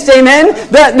against. Amen?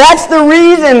 That's the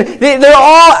reason.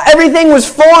 Everything was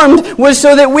formed was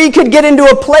so that we could get into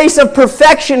a place of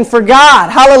perfection for God.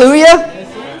 Hallelujah?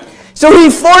 So He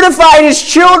fortified His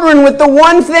children with the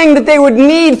one thing that they would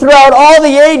need throughout all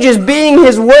the ages, being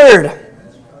His Word.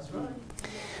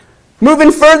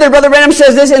 Moving further, Brother Branham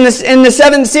says this in the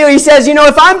seventh seal. He says,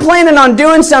 if I'm planning on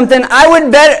doing something,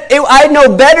 I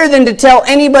know better than to tell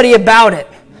anybody about it.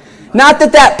 Not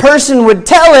that person would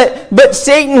tell it, but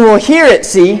Satan will hear it,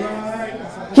 see?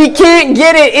 He can't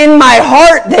get it in my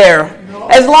heart there.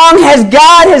 As long as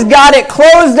God has got it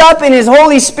closed up in His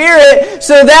Holy Spirit,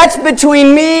 so that's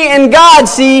between me and God,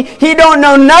 see? He don't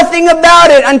know nothing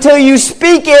about it until you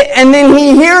speak it, and then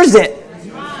He hears it.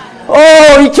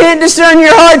 Oh, He can't discern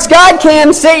your hearts. God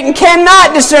can. Satan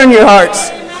cannot discern your hearts.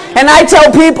 And I tell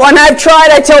people, and I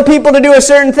tell people to do a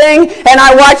certain thing, and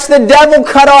I watch the devil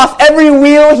cut off every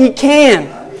wheel he can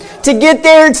to get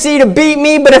there, to beat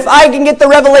me. But if I can get the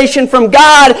revelation from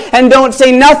God and don't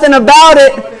say nothing about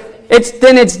it,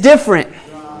 then it's different.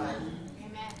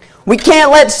 We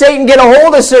can't let Satan get a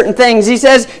hold of certain things. He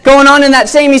says, going on in that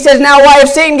same, he says, now why if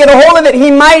Satan get a hold of it,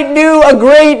 he might do a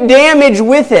great damage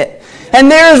with it. And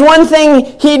there is one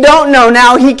thing he don't know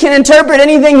now. He can interpret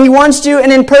anything he wants to and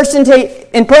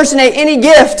impersonate any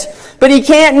gift. But he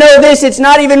can't know this. It's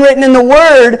not even written in the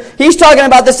Word. He's talking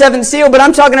about the seventh seal, but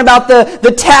I'm talking about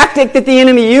the tactic that the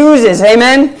enemy uses.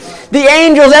 Amen? The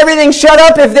angels, everything shut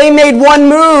up. If they made one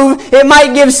move, it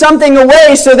might give something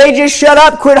away. So they just shut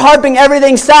up, quit harping,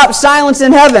 everything stopped, silence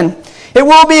in heaven. It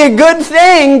will be a good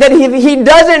thing that he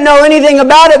doesn't know anything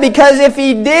about it, because if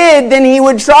he did, then he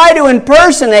would try to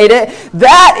impersonate it.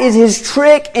 That is his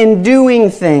trick in doing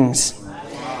things.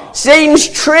 Satan's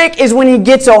trick is when he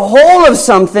gets a hold of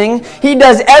something, he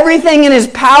does everything in his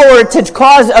power to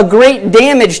cause a great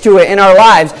damage to it in our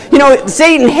lives.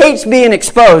 Satan hates being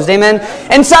exposed, amen?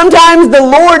 And sometimes the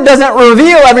Lord doesn't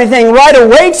reveal everything right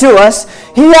away to us.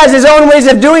 He has His own ways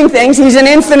of doing things. He's an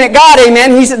infinite God,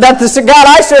 amen? The God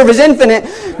I serve is infinite.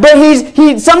 But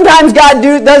sometimes God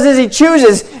does as He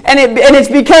chooses. And it's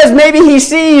because maybe He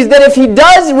sees that if He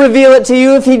does reveal it to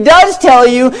you, if He does tell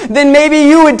you, then maybe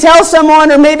you would tell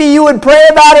someone, or maybe you would pray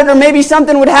about it, or maybe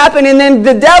something would happen, and then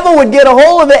the devil would get a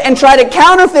hold of it and try to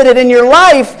counterfeit it in your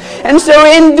life. And so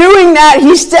in doing that,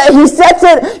 he sets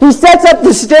up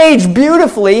the stage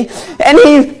beautifully, and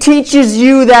he teaches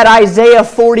you that Isaiah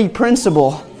 40 principle.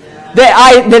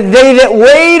 That they that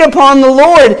wait upon the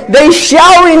Lord, they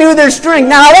shall renew their strength.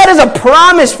 Now that is a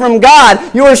promise from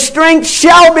God. Your strength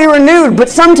shall be renewed. But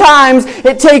sometimes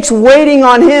it takes waiting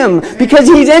on Him, because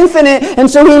He's infinite,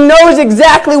 and so He knows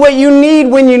exactly what you need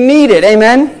when you need it.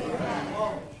 Amen?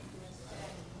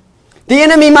 The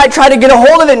enemy might try to get a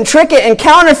hold of it and trick it and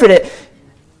counterfeit it.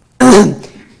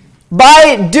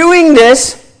 By doing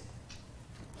this,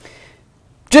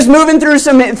 just moving through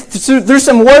some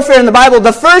warfare in the Bible,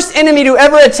 the first enemy to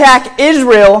ever attack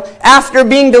Israel after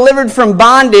being delivered from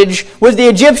bondage was the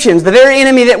Egyptians, the very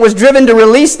enemy that was driven to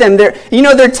release them. Their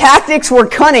tactics were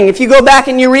cunning. If you go back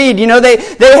and you read,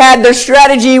 they had, their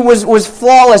strategy was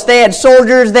flawless. They had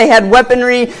soldiers, they had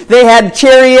weaponry, they had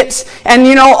chariots, and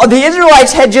the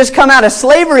Israelites had just come out of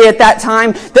slavery at that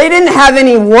time. They didn't have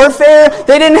any warfare,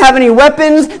 they didn't have any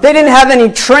weapons, they didn't have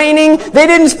any training, they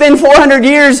didn't spend 400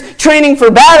 years training for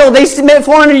battle. They spent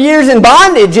 400 years in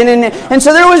bondage, and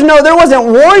so there wasn't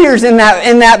warriors in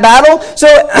that battle. So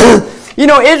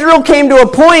Israel came to a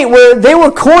point where they were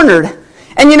cornered.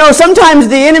 And sometimes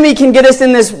the enemy can get us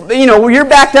in this, you're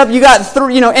backed up, you got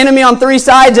enemy on three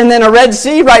sides and then a Red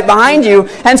Sea right behind you,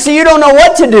 and so you don't know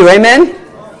what to do. Amen.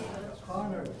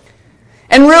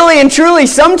 And really and truly,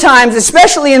 sometimes,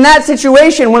 especially in that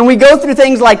situation, when we go through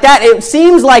things like that, it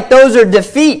seems like those are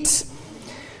defeats.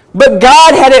 But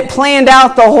God had it planned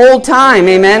out the whole time,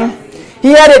 amen? He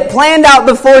had it planned out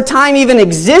before time even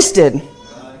existed.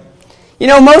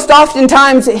 Most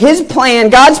oftentimes, His plan,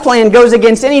 God's plan, goes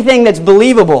against anything that's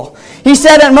believable.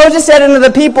 Moses said unto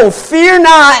the people, "Fear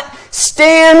not,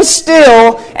 stand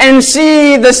still, and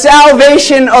see the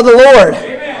salvation of the Lord.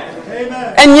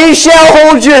 Amen. And ye shall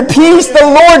hold your peace, the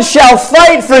Lord shall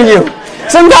fight for you."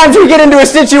 Sometimes we get into a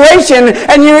situation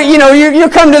and you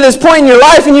come to this point in your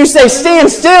life and you say, stand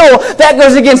still. That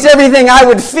goes against everything I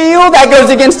would feel. That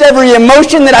goes against every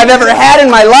emotion that I've ever had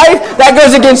in my life. That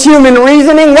goes against human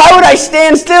reasoning. Why would I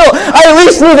stand still? I at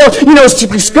least need to,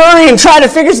 scurry and try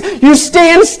to figure. You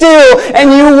stand still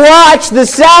and you watch the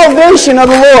salvation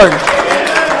of the Lord.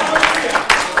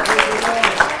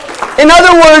 In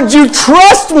other words, you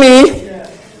trust me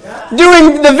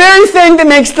doing the very thing that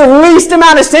makes the least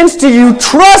amount of sense to you.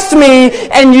 Trust me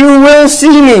and you will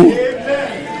see me.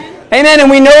 Amen. And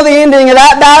we know the ending of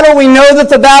that battle. We know that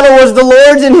the battle was the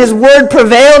Lord's and His word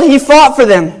prevailed. He fought for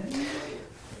them.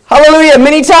 Hallelujah.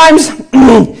 Many times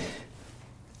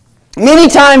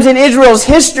in Israel's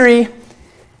history,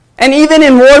 and even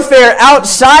in warfare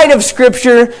outside of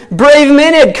Scripture, brave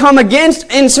men had come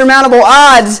against insurmountable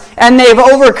odds and they've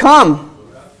overcome.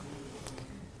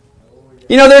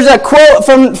 There's a quote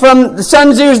from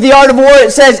Sun Tzu's The Art of War.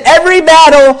 It says, every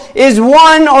battle is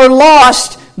won or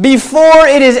lost before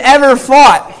it is ever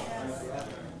fought.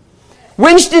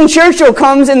 Winston Churchill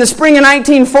comes in the spring of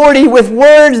 1940 with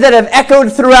words that have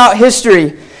echoed throughout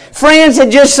history. France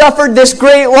had just suffered this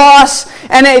great loss,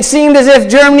 and it seemed as if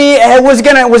Germany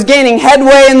was gaining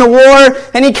headway in the war,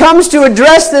 and he comes to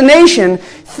address the nation.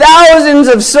 Thousands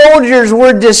of soldiers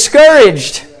were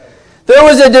discouraged. There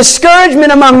was a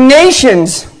discouragement among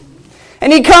nations.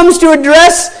 And he comes to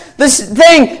address this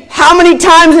thing. How many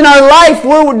times in our life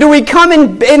do we come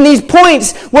in these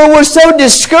points where we're so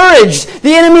discouraged?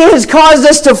 The enemy has caused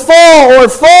us to fall or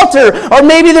falter, or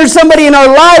maybe there's somebody in our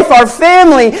life, our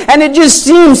family, and it just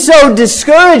seems so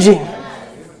discouraging.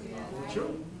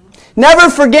 Never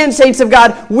forget, saints of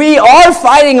God, we are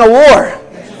fighting a war.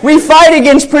 We fight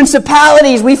against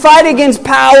principalities. We fight against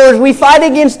powers. We fight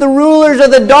against the rulers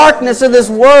of the darkness of this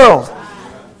world.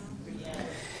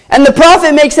 And the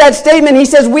prophet makes that statement. He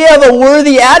says, we have a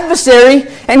worthy adversary,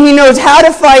 and he knows how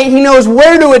to fight. He knows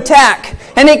where to attack.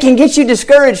 And it can get you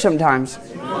discouraged sometimes.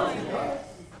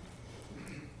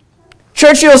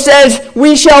 Churchill says,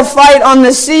 we shall fight on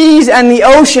the seas and the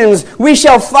oceans. We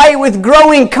shall fight with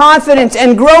growing confidence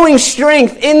and growing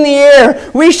strength in the air.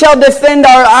 We shall defend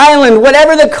our island,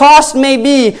 whatever the cost may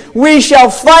be. We shall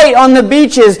fight on the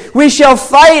beaches. We shall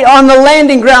fight on the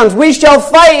landing grounds. We shall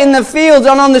fight in the fields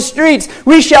and on the streets.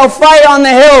 We shall fight on the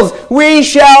hills. We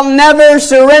shall never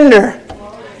surrender.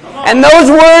 And those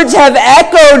words have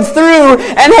echoed through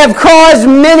and have caused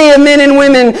many men and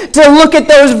women to look at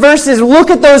those verses, look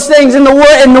at those things in the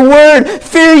word,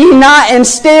 fear ye not, and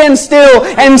stand still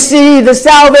and see the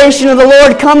salvation of the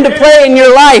Lord come to play in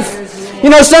your life.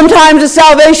 Sometimes the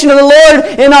salvation of the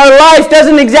Lord in our life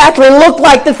doesn't exactly look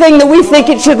like the thing that we think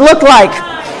it should look like.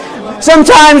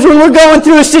 Sometimes when we're going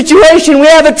through a situation, we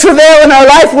have a travail in our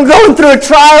life, we're going through a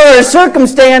trial or a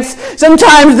circumstance,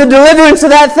 sometimes the deliverance of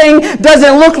that thing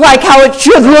doesn't look like how it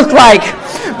should look like.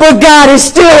 But God is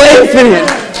still infinite,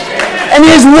 and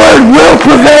His word will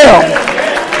prevail.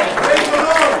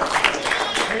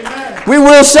 We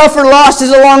will suffer losses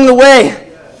along the way.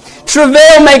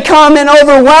 Travail may come and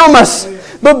overwhelm us,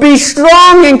 but be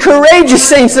strong and courageous,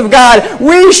 saints of God.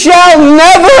 We shall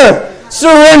never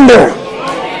surrender.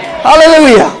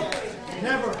 Hallelujah.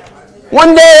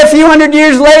 One day, a few hundred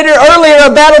years earlier, a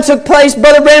battle took place.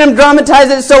 Brother Branham dramatized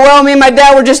it so well. Me and my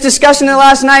dad were just discussing it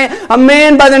last night. A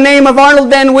man by the name of Arnold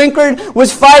Van Winkler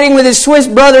was fighting with his Swiss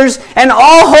brothers, and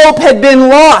all hope had been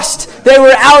lost. They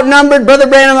were outnumbered. Brother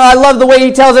Branham, I love the way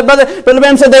he tells it. Brother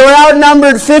Branham said they were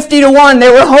outnumbered 50-1. They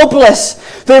were hopeless.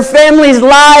 Their families'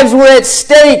 lives were at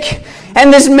stake.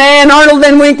 And this man, Arnold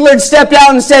Van Winkler, stepped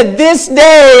out and said, this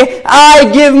day I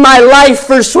give my life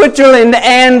for Switzerland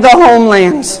and the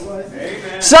homelands.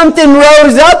 Amen. Something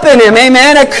rose up in him,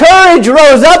 amen. A courage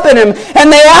rose up in him. And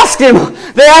they asked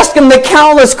him the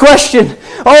countless question.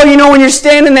 Oh, when you're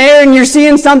standing there and you're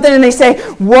seeing something and they say,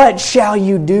 what shall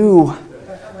you do?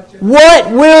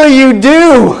 What will you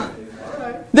do?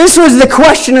 This was the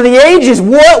question of the ages.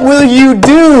 What will you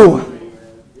do?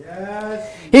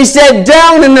 He said,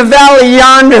 down in the valley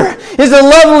yonder is a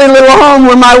lovely little home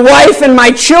where my wife and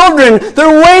my children,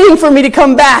 they're waiting for me to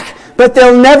come back, but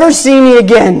they'll never see me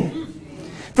again.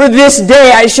 For this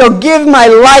day I shall give my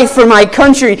life for my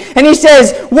country. And he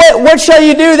says, what shall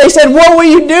you do? They said, what will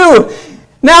you do?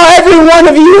 Now every one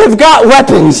of you have got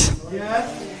weapons.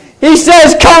 He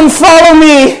says, come follow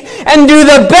me and do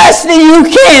the best that you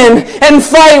can and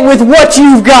fight with what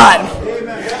you've got.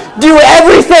 Do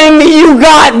everything that you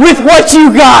got with what you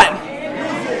got.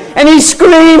 And he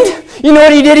screamed. You know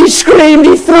what he did? He screamed.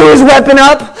 He threw his weapon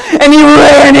up and he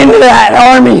ran into that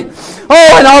army.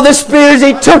 Oh, and all the spears,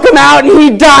 he took him out and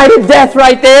he died a death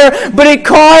right there. But it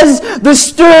caused the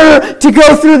stir to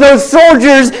go through those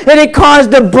soldiers, and it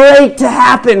caused a break to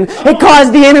happen. It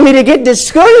caused the enemy to get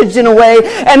discouraged in a way,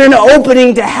 and an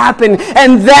opening to happen.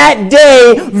 And that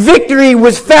day, victory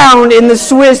was found in the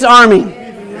Swiss army.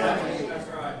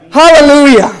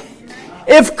 Hallelujah.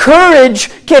 If courage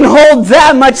can hold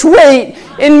that much weight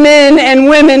in men and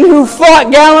women who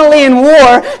fought gallantly in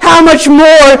war, how much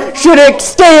more should it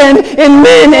stand in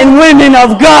men and women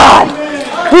of God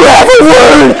who have a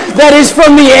word that is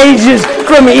from the ages,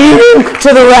 from Eden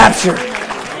to the rapture?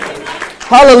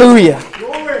 Hallelujah.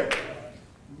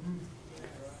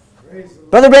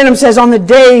 Brother Branham says, on the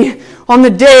day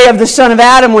of the son of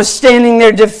Adam was standing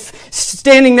there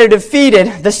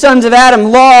defeated. The sons of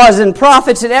Adam, laws and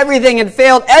prophets and everything had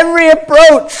failed. Every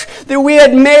approach that we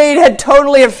had made had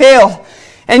totally failed.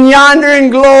 And yonder in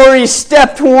glory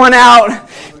stepped one out,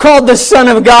 called the Son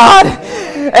of God.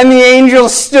 And the angel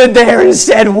stood there and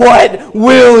said, what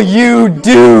will you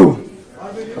do?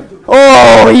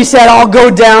 Oh, he said, I'll go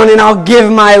down and I'll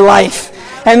give my life.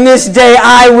 And this day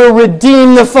I will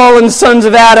redeem the fallen sons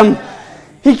of Adam.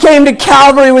 He came to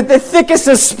Calvary with the thickest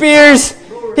of spears.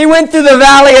 He went through the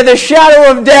valley of the shadow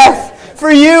of death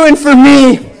for you and for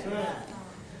me.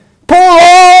 Pulled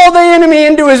all the enemy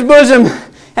into his bosom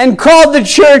and called the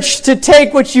church to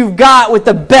take what you've got with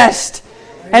the best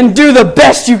and do the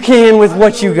best you can with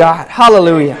what you got.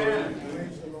 Hallelujah.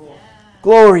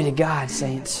 Glory to God,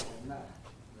 saints.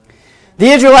 The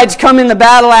Israelites come in the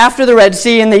battle after the Red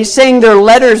Sea and they sang their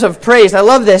letters of praise. I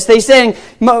love this. They sang,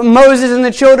 Moses and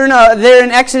the children there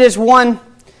in Exodus 1.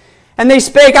 And they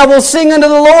spake, I will sing unto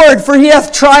the Lord, for he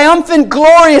hath triumphant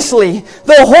gloriously.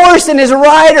 The horse and his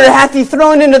rider hath he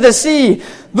thrown into the sea.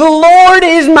 The Lord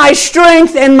is my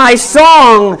strength and my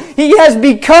song. He has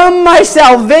become my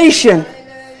salvation.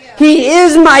 He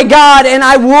is my God, and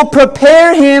I will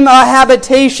prepare him a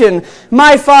habitation.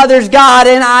 My Father's God,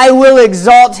 and I will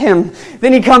exalt him.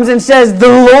 Then he comes and says, the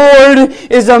Lord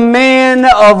is a man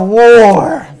of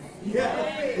war.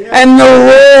 And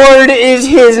the Lord is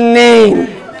his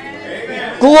name.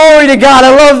 Glory to God.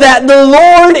 I love that. The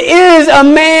Lord is a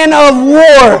man of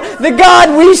war. The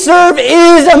God we serve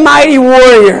is a mighty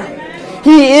warrior.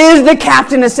 He is the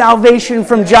captain of salvation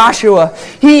from Joshua.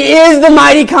 He is the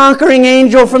mighty conquering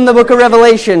angel from the book of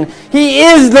Revelation. He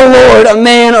is the Lord, a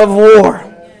man of war.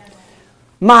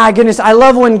 My goodness, I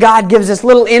love when God gives us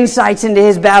little insights into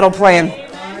his battle plan.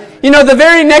 You know, the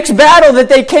very next battle that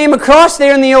they came across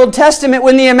there in the Old Testament,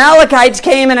 when the Amalekites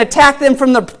came and attacked them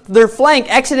from their flank,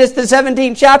 Exodus the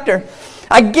 17th chapter.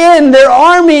 Again, their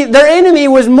enemy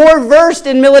was more versed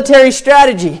in military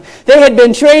strategy. They had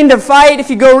been trained to fight. If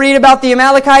you go read about the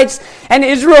Amalekites, and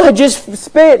Israel had just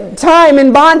spent time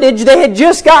in bondage. They had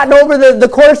just gotten over the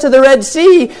course of the Red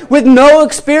Sea with no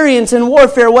experience in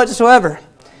warfare whatsoever.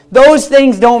 Those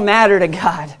things don't matter to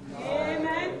God.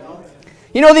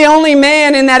 You know, the only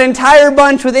man in that entire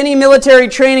bunch with any military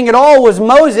training at all was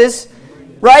Moses,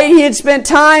 right? He had spent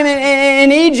time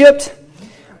in Egypt,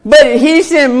 but he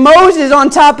sent Moses on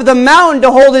top of the mountain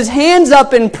to hold his hands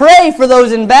up and pray for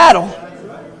those in battle.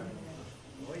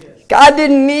 God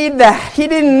didn't need that. He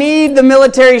didn't need the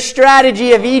military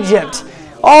strategy of Egypt.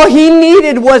 All he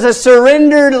needed was a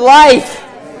surrendered life.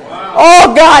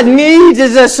 All God needs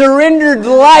is a surrendered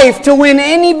life to win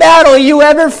any battle you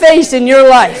ever face in your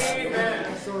life.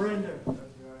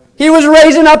 He was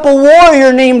raising up a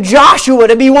warrior named Joshua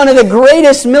to be one of the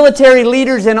greatest military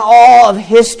leaders in all of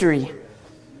history.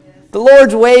 The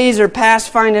Lord's ways are past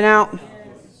finding out.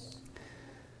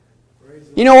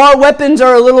 You know, our weapons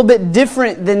are a little bit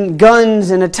different than guns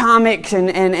and atomics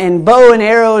and bow and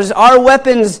arrows. Our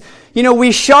weapons, you know,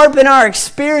 we sharpen our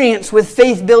experience with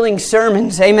faith-building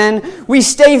sermons. Amen. We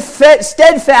stay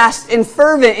steadfast and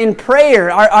fervent in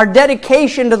prayer, our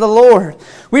dedication to the Lord.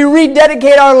 We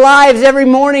rededicate our lives every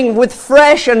morning with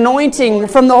fresh anointing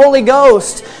from the Holy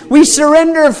Ghost. We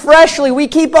surrender freshly. We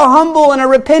keep a humble and a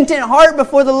repentant heart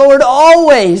before the Lord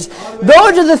always.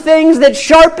 Those are the things that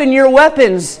sharpen your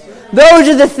weapons. Those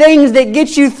are the things that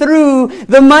get you through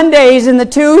the Mondays and the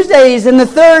Tuesdays and the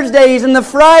Thursdays and the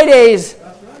Fridays.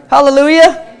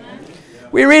 Hallelujah.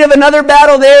 We read of another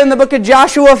battle there in the book of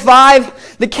Joshua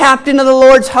 5. The captain of the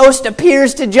Lord's host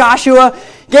appears to Joshua,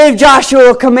 gave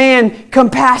Joshua a command,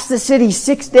 compass the city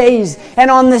 6 days,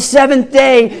 and on the 7th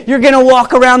day, you're going to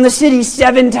walk around the city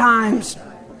 7 times.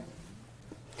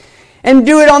 And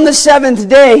do it on the 7th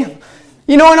day.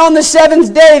 You know, and on the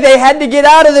 7th day, they had to get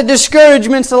out of the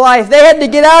discouragements of life. They had to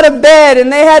get out of bed, and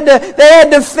they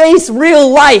had to face real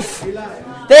life.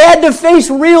 They had to face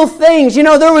real things. You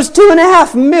know, there was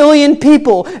 2.5 million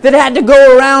people that had to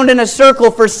go around in a circle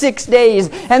for 6 days.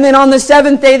 And then on the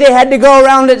 7th day, they had to go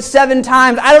around it 7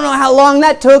 times. I don't know how long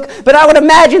that took, but I would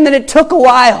imagine that it took a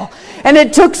while. And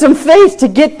it took some faith to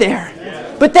get there.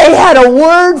 But they had a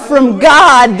word from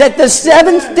God that the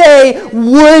 7th day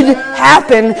would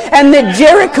happen and that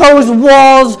Jericho's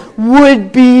walls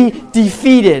would be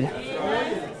defeated.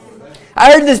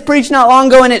 I heard this preached not long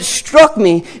ago and it struck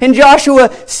me. In Joshua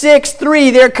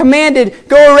 6:3, they're commanded,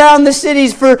 go around the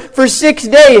cities for 6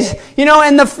 days. You know,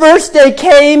 and the first day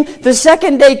came, the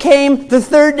second day came, the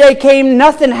third day came,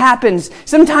 nothing happens.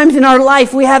 Sometimes in our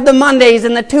life we have the Mondays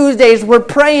and the Tuesdays, we're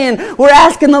praying, we're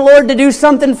asking the Lord to do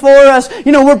something for us.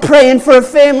 You know, we're praying for a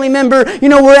family member. You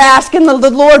know, we're asking the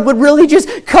Lord would really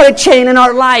just cut a chain in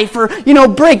our life or, you know,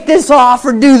 break this off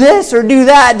or do this or do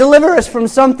that, deliver us from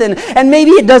something. And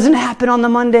maybe it doesn't happen on the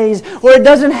Mondays or it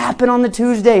doesn't happen on the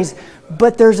Tuesdays,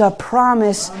 but there's a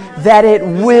promise that it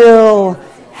will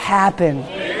happen.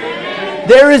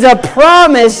 There is a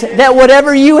promise that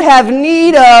whatever you have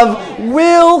need of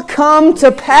will come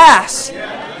to pass.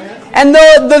 And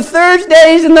the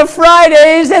Thursdays and the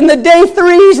Fridays and the day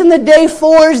 3s and the day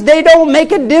 4s, they don't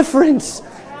make a difference.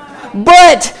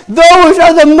 But those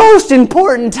are the most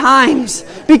important times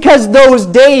because those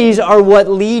days are what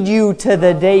lead you to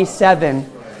the day 7.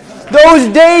 Those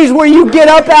days where you get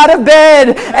up out of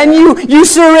bed and you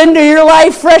surrender your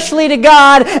life freshly to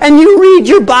God and you read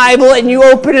your Bible and you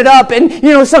open it up and, you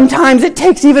know, sometimes it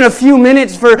takes even a few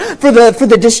minutes for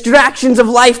the distractions of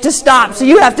life to stop. So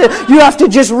you have to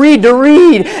just read to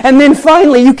read, and then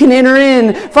finally you can enter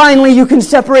in. Finally you can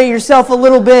separate yourself a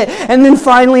little bit, and then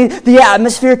finally the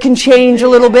atmosphere can change a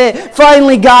little bit.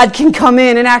 Finally God can come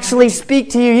in and actually speak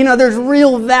to you. You know, there's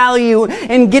real value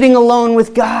in getting alone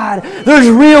with God. There's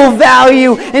real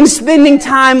value in spending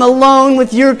time alone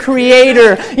with your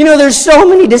Creator. You know, there's so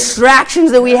many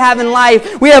distractions that we have in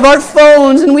life. We have our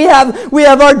phones and we have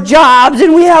our jobs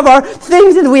and we have our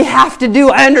things that we have to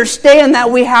do. I understand that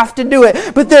we have to do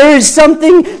it, but there is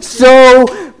something so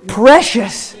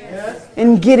precious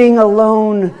in getting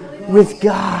alone with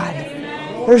God.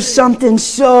 There's something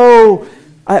so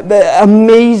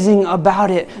amazing about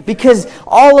it, because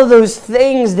all of those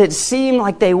things that seem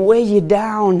like they weigh you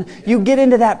down, you get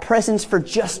into that presence for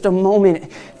just a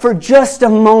moment,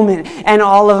 and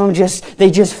all of them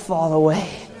just fall away.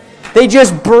 They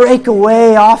just break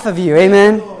away off of you.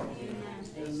 Amen.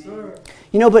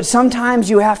 You know, but sometimes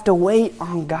you have to wait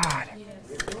on God.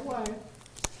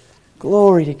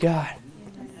 Glory to God.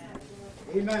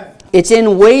 It's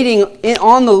in waiting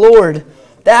on the Lord.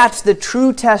 That's the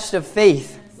true test of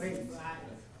faith.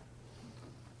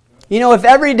 You know, if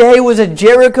every day was a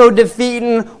Jericho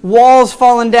defeating, walls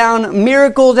falling down,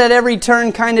 miracles at every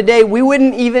turn kind of day, we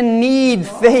wouldn't even need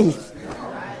faith.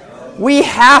 We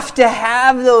have to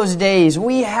have those days.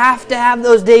 We have to have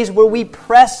those days where we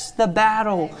press the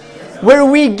battle, where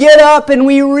we get up and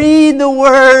we read the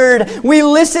Word, we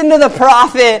listen to the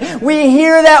prophet, we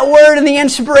hear that Word and the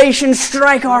inspiration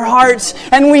strike our hearts,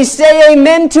 and we say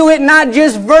amen to it, not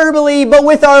just verbally, but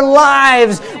with our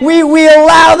lives. We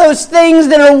allow those things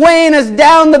that are weighing us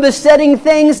down, the besetting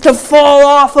things, to fall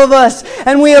off of us,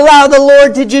 and we allow the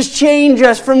Lord to just change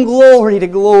us from glory to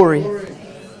glory.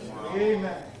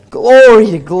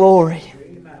 Glory to glory.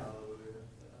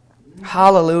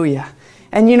 Hallelujah.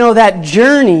 And you know, that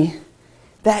journey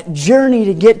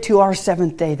to get to our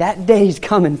 7th day, that day is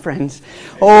coming, friends.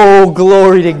 Oh,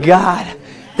 glory to God.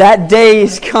 That day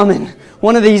is coming.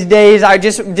 One of these days, I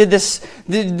just did this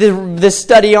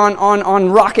study on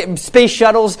rocket space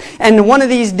shuttles, and one of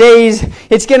these days,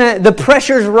 the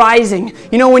pressure's rising.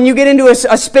 You know, when you get into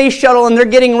a space shuttle and they're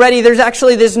getting ready, there's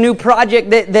actually this new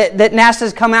project that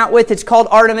NASA's come out with. It's called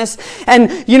Artemis,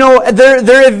 and you know,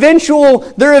 their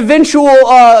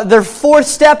fourth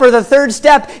step or the third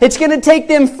step, it's going to take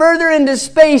them further into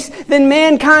space than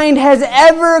mankind has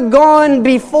ever gone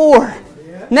before.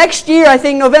 Next year, I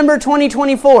think November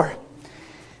 2024.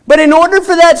 But in order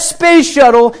for that space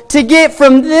shuttle to get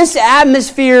from this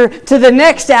atmosphere to the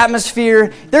next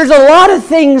atmosphere, there's a lot of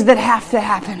things that have to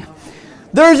happen.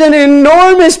 There's an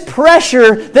enormous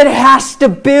pressure that has to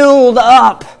build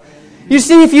up. You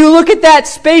see, if you look at that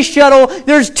space shuttle,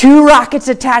 there's 2 rockets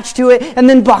attached to it, and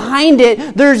then behind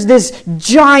it, there's this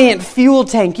giant fuel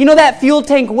tank. You know, that fuel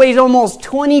tank weighs almost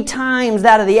 20 times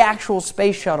that of the actual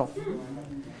space shuttle.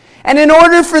 And in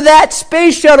order for that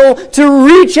space shuttle to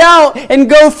reach out and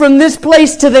go from this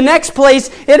place to the next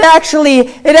place, it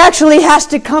actually has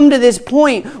to come to this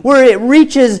point where it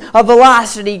reaches a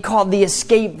velocity called the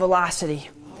escape velocity.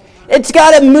 It's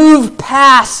got to move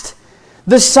past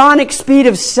the sonic speed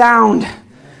of sound,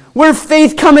 Where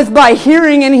faith cometh by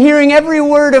hearing, and hearing every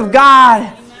word of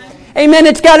God. Amen.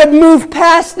 It's got to move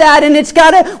past that, and it's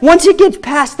got to, once it gets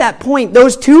past that point,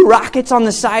 those 2 rockets on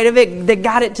the side of it that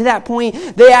got it to that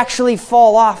point, they actually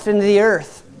fall off into the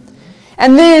earth.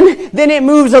 And then it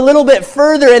moves a little bit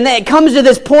further, and then it comes to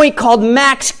this point called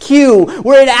max Q,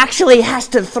 where it actually has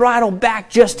to throttle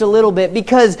back just a little bit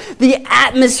because the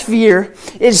atmosphere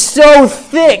is so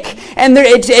thick, and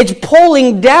it's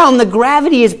pulling down. The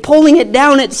gravity is pulling it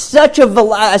down at such a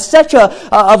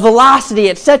velocity,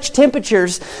 at such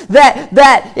temperatures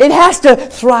that it has to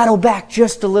throttle back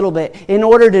just a little bit in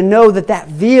order to know that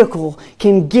vehicle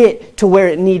can get to where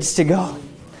it needs to go.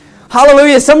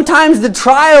 Hallelujah. Sometimes the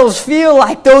trials feel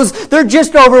like they're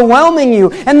just overwhelming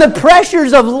you. And the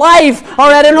pressures of life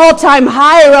are at an all-time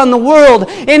high around the world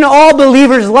in all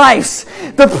believers' lives.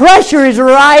 The pressure is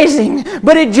rising,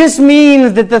 but it just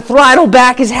means that the throttle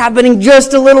back is happening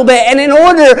just a little bit. And in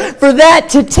order for that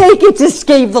to take its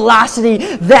escape velocity,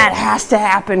 that has to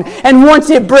happen. And once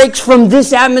it breaks from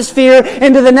this atmosphere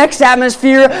into the next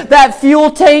atmosphere, that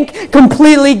fuel tank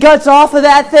completely guts off of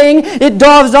that thing. It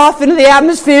dives off into the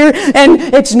atmosphere, and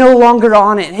it's no longer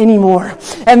on it anymore.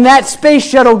 And that space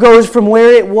shuttle goes from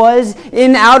where it was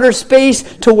in outer space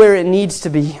to where it needs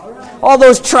to be. All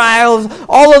those trials,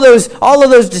 all of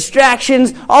those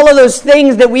distractions, all of those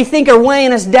things that we think are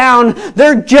weighing us down,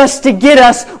 they're just to get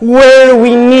us where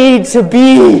we need to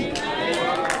be.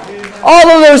 All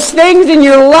of those things in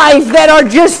your life that are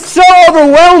just so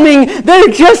overwhelming, they're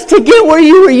just to get where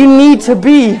you need to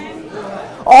be.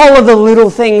 All of the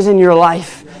little things in your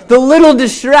life. The little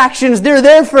distractions, they're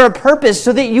there for a purpose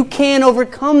so that you can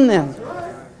overcome them.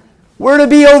 We're to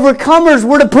be overcomers.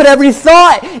 We're to put every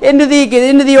thought into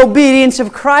the obedience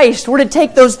of Christ. We're to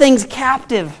take those things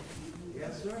captive.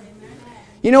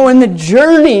 You know, in the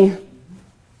journey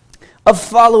of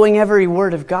following every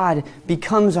word of God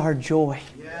becomes our joy.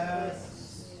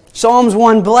 Psalms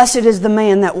 1, blessed is the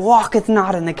man that walketh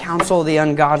not in the counsel of the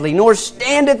ungodly, nor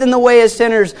standeth in the way of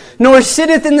sinners, nor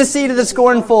sitteth in the seat of the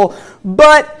scornful,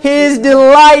 but his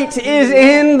delight is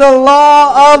in the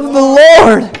law of the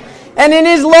Lord. And in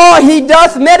his law he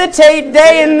doth meditate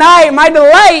day and night. My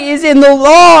delight is in the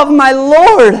law of my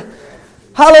Lord.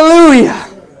 Hallelujah.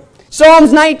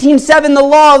 Psalms 19:7, the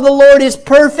law of the Lord is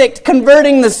perfect,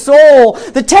 converting the soul.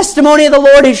 The testimony of the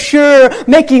Lord is sure,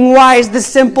 making wise the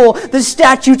simple. The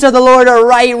statutes of the Lord are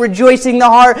right, rejoicing the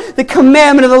heart. The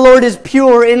commandment of the Lord is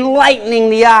pure, enlightening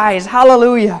the eyes.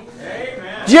 Hallelujah.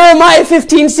 Jeremiah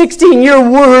 15:16, your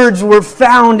words were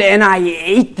found and I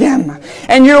ate them.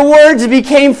 And your words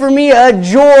became for me a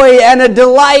joy and a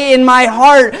delight in my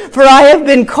heart, for I have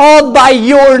been called by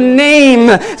your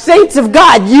name. Saints of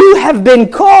God, you have been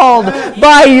called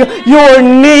by your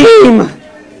name.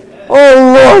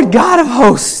 Oh Lord God of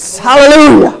hosts.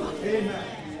 Hallelujah.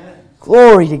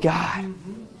 Glory to God.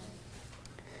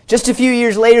 Just a few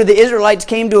years later, the Israelites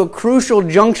came to a crucial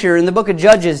juncture in the book of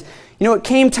Judges. You know, it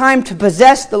came time to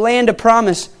possess the land of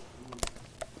promise.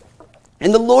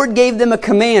 And the Lord gave them a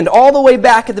command all the way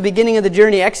back at the beginning of the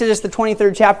journey, Exodus the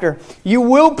 23rd chapter. You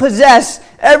will possess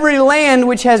every land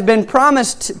which has been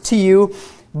promised to you,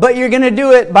 but you're going to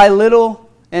do it by little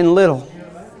and little.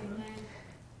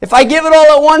 If I give it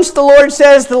all at once, the Lord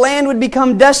says, the land would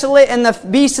become desolate and the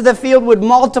beasts of the field would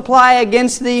multiply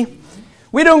against thee.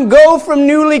 We don't go from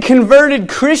newly converted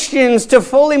Christians to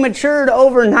fully matured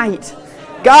overnight.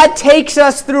 God takes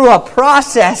us through a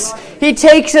process. He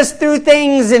takes us through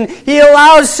things and He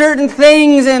allows certain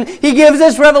things and He gives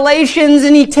us revelations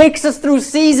and He takes us through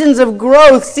seasons of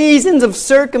growth, seasons of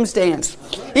circumstance.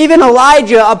 Even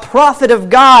Elijah, a prophet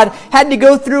of God, had to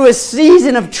go through a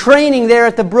season of training there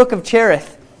at the brook of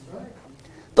Cherith.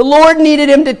 The Lord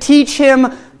needed to teach him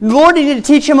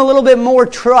a little bit more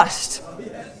trust.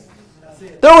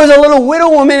 There was a little widow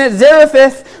woman at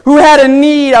Zarephath who had a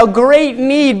need, a great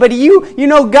need. But you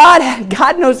know,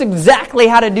 God knows exactly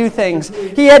how to do things.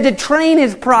 He had to train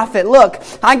His prophet. Look,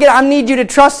 I need you to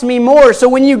trust me more. So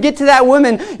when you get to that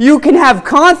woman, you can have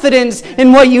confidence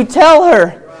in what you tell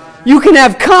her. You can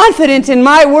have confidence in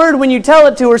my word when you tell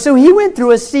it to her. So he went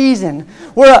through a season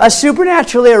where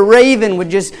supernaturally a raven would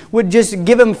just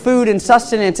give him food and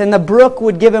sustenance, and the brook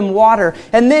would give him water.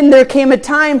 And then there came a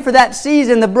time for that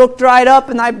season. The brook dried up,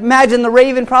 and I imagine the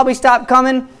raven probably stopped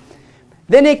coming.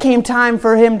 Then it came time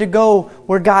for him to go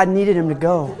where God needed him to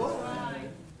go.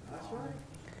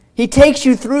 He takes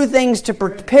you through things to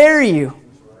prepare you.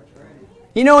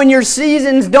 You know, and your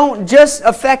seasons don't just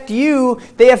affect you,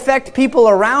 they affect people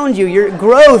around you, your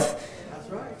growth.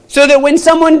 So that when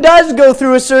someone does go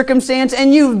through a circumstance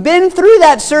and you've been through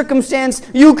that circumstance,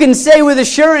 you can say with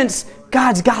assurance,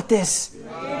 God's got this.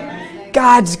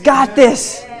 God's got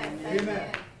this.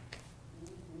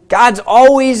 God's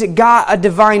always got a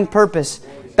divine purpose.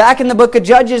 Back in the book of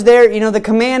Judges there, the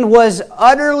command was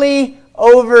utterly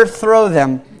overthrow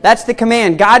them. That's the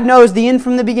command. God knows the end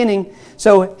from the beginning.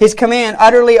 So His command,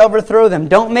 utterly overthrow them.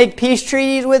 Don't make peace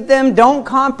treaties with them. Don't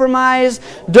compromise.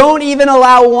 Don't even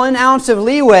allow 1 ounce of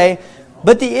leeway.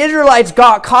 But the Israelites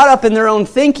got caught up in their own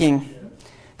thinking.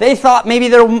 They thought maybe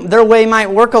their way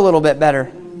might work a little bit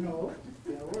better.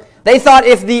 They thought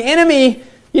if the enemy,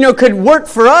 could work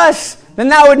for us, then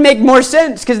that would make more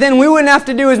sense, because then we wouldn't have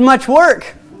to do as much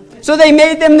work. So they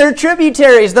made them their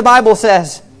tributaries, the Bible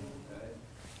says.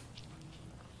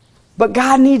 But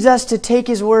God needs us to take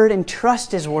His word and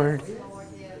trust His word.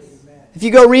 If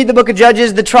you go read the book of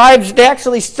Judges, the tribes, they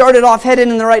actually started off heading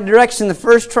in the right direction. The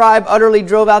first tribe utterly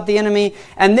drove out the enemy.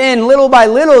 And then little by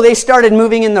little, they started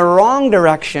moving in the wrong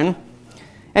direction.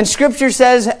 And Scripture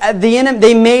says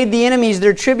they made the enemies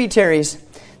their tributaries.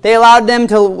 They allowed them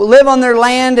to live on their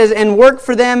land and work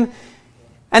for them.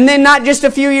 And then not just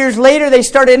a few years later, they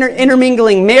started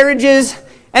intermingling marriages.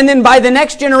 And then by the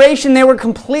next generation, they were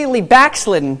completely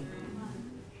backslidden,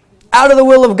 out of the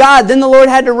will of God. Then the Lord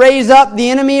had to raise up the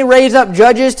enemy, raise up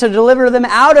judges to deliver them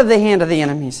out of the hand of the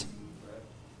enemies.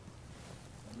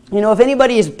 If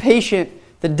anybody is patient,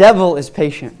 the devil is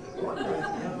patient.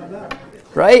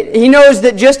 Right? He knows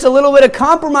that just a little bit of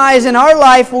compromise in our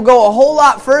life will go a whole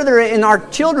lot further in our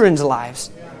children's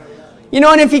lives.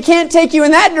 And if he can't take you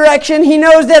in that direction, he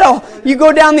knows that you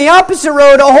go down the opposite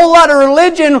road, a whole lot of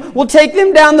religion will take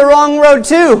them down the wrong road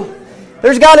too.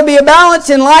 There's got to be a balance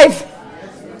in life.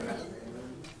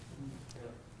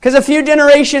 Because a few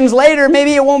generations later,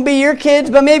 maybe it won't be your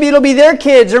kids, but maybe it'll be their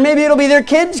kids, or maybe it'll be their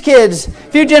kids' kids. A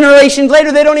few generations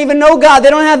later, they don't even know God. They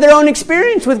don't have their own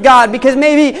experience with God, because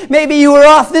maybe you were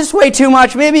off this way too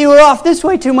much. Maybe you were off this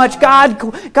way too much.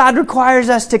 God requires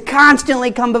us to constantly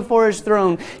come before His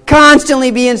throne, constantly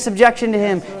be in subjection to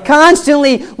Him,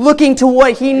 constantly looking to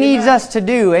what He needs us to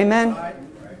do. Amen?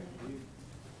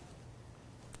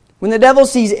 When the devil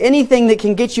sees anything that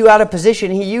can get you out of position,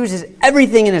 he uses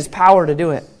everything in his power to do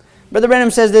it. Brother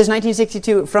Branham says this,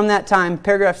 1962, from that time,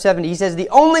 paragraph 70. He says, the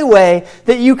only way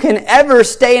that you can ever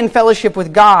stay in fellowship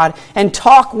with God and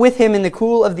talk with Him in the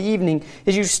cool of the evening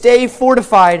is you stay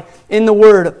fortified in the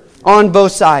Word on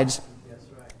both sides.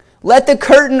 Let the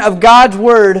curtain of God's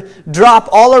Word drop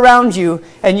all around you,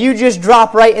 and you just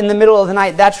drop right in the middle of the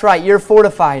night. That's right, you're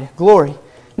fortified. Glory.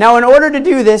 Now, in order to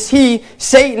do this,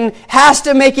 Satan, has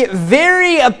to make it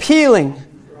very appealing.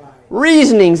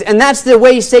 Reasonings, and that's the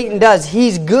way Satan does.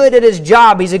 He's good at his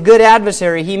job. He's a good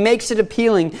adversary. He makes it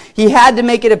appealing. He had to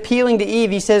make it appealing to Eve.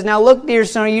 He says, now look, dear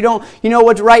son, you know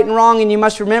what's right and wrong, and you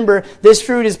must remember this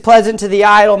fruit is pleasant to the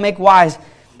eye, it'll make wise.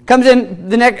 Comes in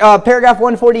the next paragraph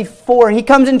 144. He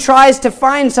comes and tries to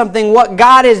find something, what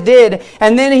God has did,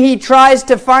 and then he tries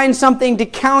to find something to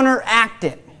counteract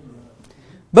it.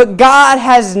 But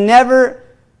God never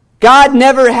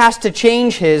has to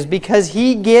change His, because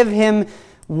He gave him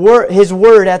His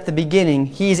Word at the beginning.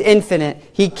 He's infinite.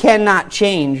 He cannot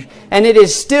change. And it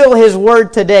is still His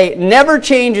Word today. It never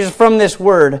changes from this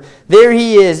Word. There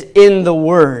He is in the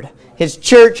Word. His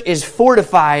church is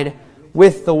fortified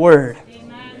with the Word.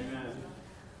 A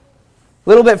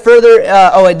little bit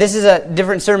further, this is a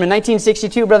different sermon.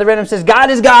 1962, Brother Branham says, God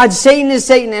is God, Satan is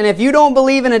Satan, and if you don't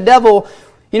believe in a devil,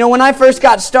 when I first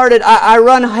got started, I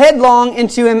run headlong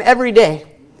into him every day.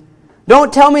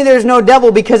 Don't tell me there's no devil,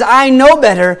 because I know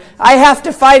better. I have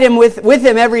to fight him with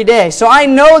him every day. So I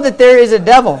know that there is a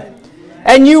devil.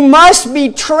 And you must be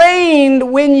trained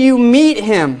when you meet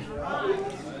him.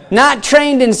 Not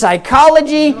trained in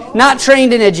psychology, not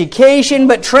trained in education,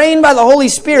 but trained by the Holy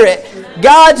Spirit,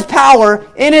 God's power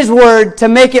in His Word to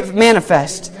make it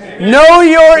manifest. Know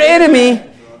your enemy.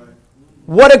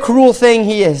 What a cruel thing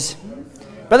he is.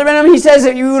 Brother Branham, he says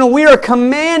that we are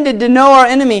commanded to know our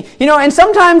enemy. And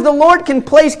sometimes the Lord can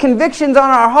place convictions on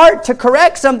our heart to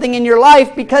correct something in your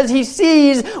life, because He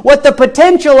sees what the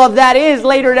potential of that is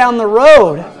later down the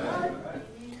road.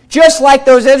 Just like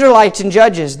those Israelites in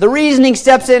Judges. The reasoning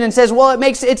steps in and says, well, it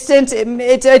makes sense,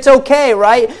 it's okay,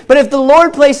 right? But if the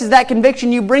Lord places that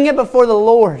conviction, you bring it before the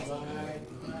Lord.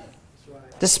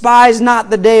 Despise not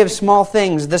the day of small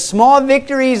things. The small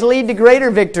victories lead to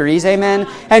greater victories, amen?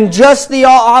 And just the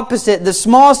opposite. The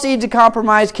small seeds of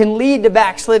compromise can lead to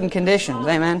backslidden conditions,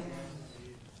 amen?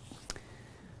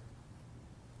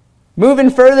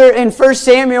 Moving further in 1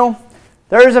 Samuel,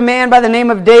 there is a man by the name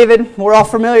of David. We're all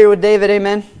familiar with David,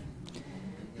 amen?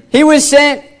 He was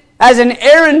sent as an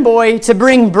errand boy to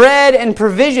bring bread and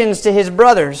provisions to his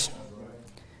brothers.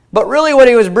 But really what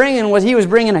he was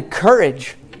bringing a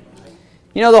courage.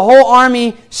 The whole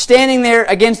army standing there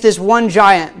against this one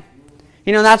giant.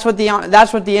 You know, that's what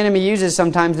the enemy uses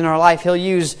sometimes in our life. He'll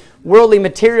use worldly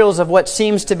materials of what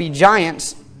seems to be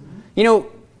giants. You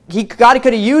know, God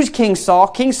could have used King Saul.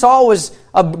 King Saul was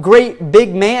a great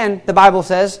big man, the Bible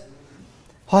says.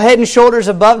 Head and shoulders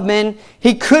above men.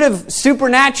 He could have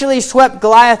supernaturally swept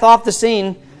Goliath off the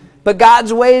scene. But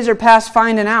God's ways are past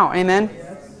finding out. Amen?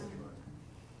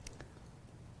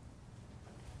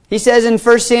 He says in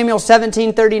 1 Samuel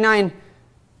 17:39,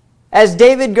 as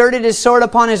David girded his sword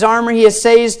upon his armor, he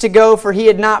essays to go, for he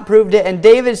had not proved it. And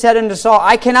David said unto Saul,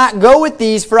 I cannot go with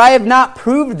these, for I have not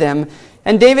proved them.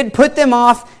 And David put them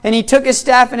off, and he took his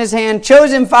staff in his hand,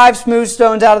 chose him 5 smooth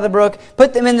stones out of the brook,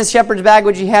 put them in the shepherd's bag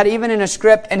which he had, even in a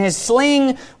scrip, and his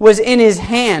sling was in his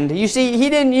hand. You see, he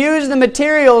didn't use the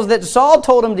materials that Saul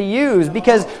told him to use,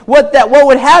 because what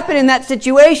would happen in that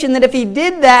situation, that if he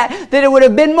did that it would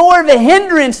have been more of a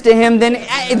hindrance to him than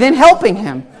helping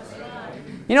him.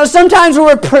 You know, sometimes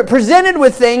we're presented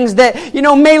with things that, you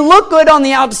know, may look good on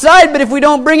the outside, but if we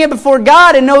don't bring it before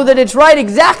God and know that it's right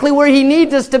exactly where He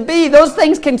needs us to be, those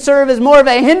things can serve as more of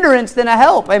a hindrance than a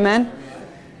help. Amen?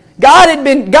 God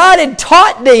had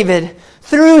taught David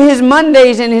through his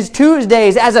Mondays and his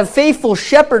Tuesdays as a faithful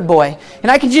shepherd boy.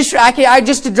 And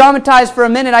just to dramatize for a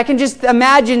minute, I can just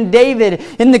imagine David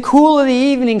in the cool of the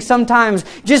evening sometimes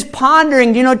just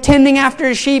pondering, you know, tending after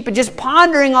his sheep and just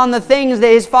pondering on the things that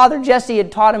his father Jesse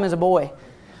had taught him as a boy.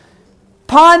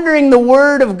 Pondering the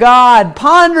Word of God,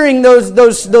 pondering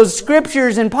those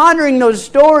scriptures and pondering those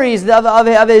stories of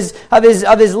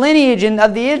his lineage and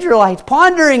of the Israelites,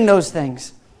 pondering those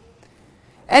things.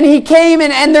 And he came,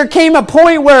 and there came a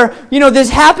point where, you know, this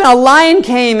happened. A lion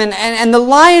came, and the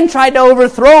lion tried to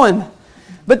overthrow him.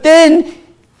 But then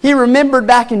he remembered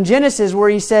back in Genesis where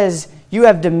he says, you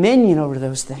have dominion over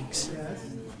those things.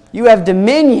 You have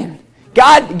dominion.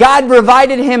 God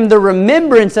provided him the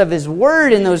remembrance of His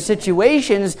Word in those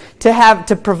situations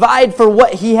to provide for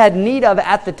what he had need of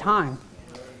at the time.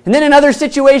 And then another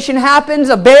situation happens.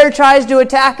 A bear tries to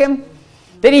attack him.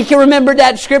 Then he remembered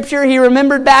that scripture. He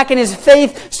remembered back and his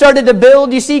faith started to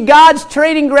build. You see, God's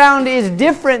training ground is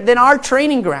different than our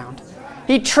training ground.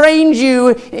 He trains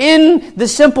you in the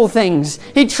simple things.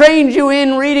 He trains you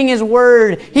in reading His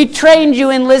Word. He trains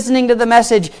you in listening to the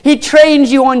message. He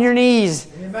trains you on your knees.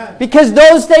 Amen. Because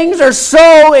those things are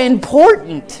so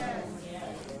important.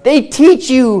 They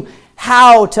teach you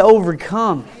how to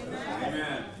overcome.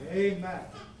 Amen. Amen.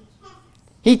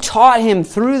 He taught him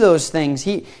through those things.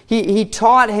 He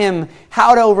taught him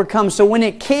how to overcome. So when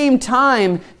it came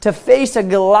time to face a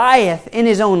Goliath in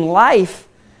his own life,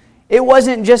 it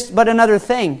wasn't just but another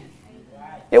thing.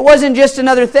 It wasn't just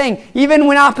another thing. Even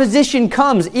when opposition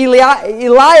comes,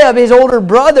 Eliab, his older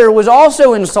brother, was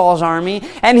also in Saul's army,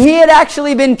 and he had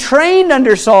actually been trained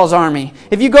under Saul's army.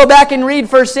 If you go back and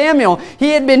read 1 Samuel,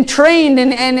 he had been trained,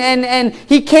 and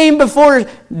he came before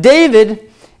David.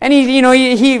 And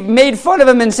he made fun of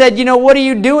him and said, what are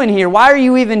you doing here? Why are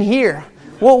you even here?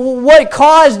 What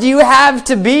cause do you have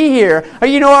to be here? Or,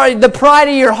 the pride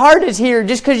of your heart is here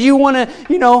just because you want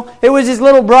to, it was his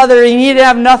little brother and he didn't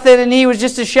have nothing and he was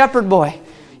just a shepherd boy.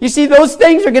 You see, those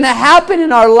things are going to happen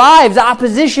in our lives.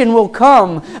 Opposition will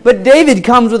come. But David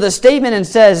comes with a statement and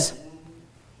says,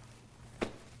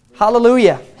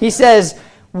 hallelujah. He says,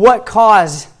 what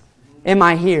cause am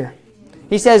I here?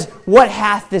 He says, what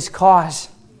hath this cause?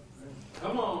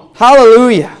 Come on.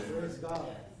 Hallelujah.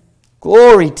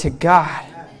 Glory to God.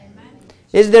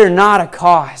 Is there not a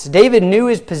cause? David knew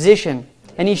his position,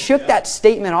 and he shook that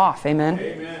statement off. Amen.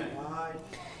 Amen.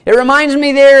 It reminds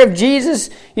me there of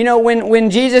Jesus, when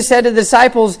Jesus said to the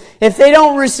disciples, if they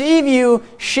don't receive you,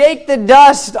 shake the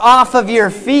dust off of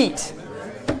your feet.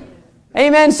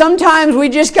 Amen. Sometimes we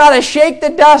just got to shake the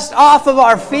dust off of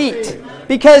our feet.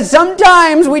 Because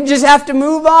sometimes we just have to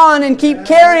move on and keep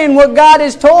carrying what God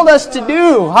has told us to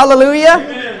do. Hallelujah.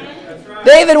 Right.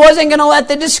 David wasn't going to let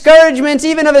the discouragements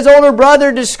even of his older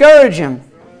brother discourage him.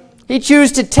 He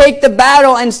chose to take the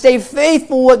battle and stay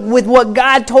faithful with what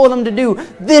God told him to do.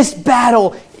 This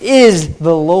battle is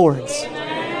the Lord's.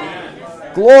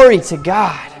 Amen. Glory to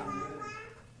God.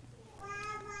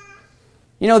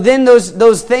 Then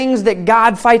those things that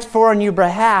God fights for on your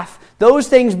behalf, those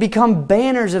things become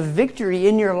banners of victory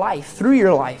in your life, through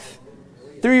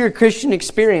your Christian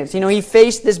experience. He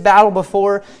faced this battle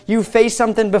before. You faced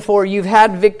something before. You've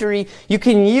had victory. You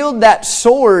can yield that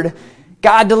sword.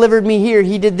 God delivered me here.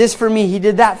 He did this for me. He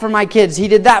did that for my kids. He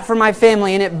did that for my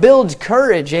family. And it builds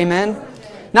courage. Amen.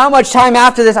 Not much time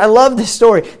after this, I love this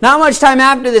story. Not much time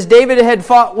after this, David had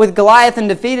fought with Goliath and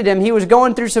defeated him. He was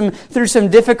going through some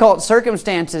difficult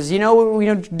circumstances.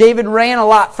 David ran a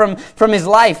lot from his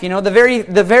life.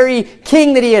 The very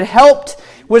king that he had helped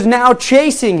was now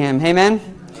chasing him. Amen?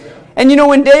 And you know,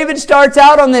 when David starts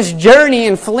out on this journey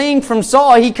and fleeing from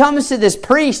Saul, he comes to this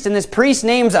priest, and this priest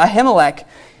name's Ahimelech.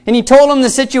 And he told him the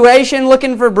situation,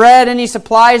 looking for bread, any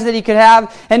supplies that he could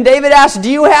have. And David asked, do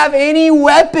you have any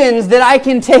weapons that I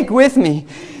can take with me?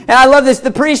 And I love this. The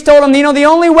priest told him, you know, the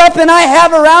only weapon I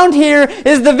have around here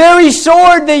is the very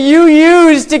sword that you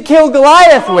used to kill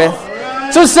Goliath with.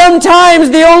 So sometimes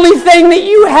the only thing that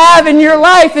you have in your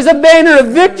life is a banner of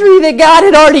victory that God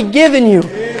had already given you.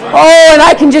 Oh, and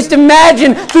I can just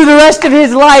imagine through the rest of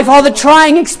his life, all the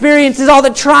trying experiences, all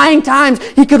the trying times,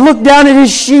 he could look down at his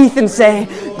sheath and say,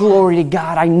 glory to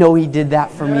God, I know he did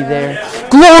that for me there.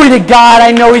 Glory to God,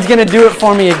 I know he's going to do it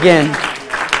for me again.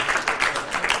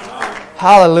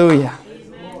 Hallelujah.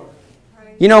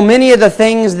 You know, many of the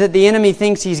things that the enemy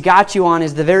thinks he's got you on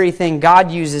is the very thing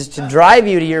God uses to drive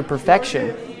you to your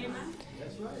perfection.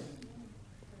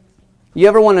 You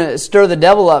ever want to stir the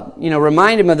devil up, you know,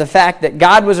 remind him of the fact that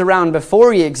God was around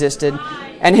before he existed,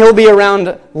 and he'll be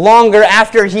around longer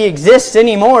after he exists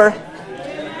anymore.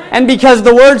 And because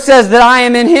the Word says that I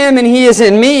am in him and he is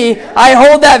in me, I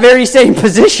hold that very same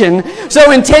position.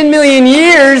 So in 10 million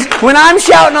years, when I'm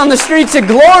shouting on the streets of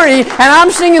glory and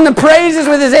I'm singing the praises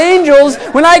with his angels,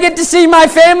 when I get to see my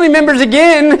family members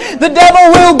again, the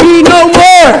devil will be no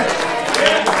more.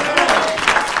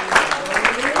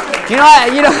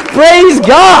 You know, praise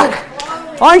God.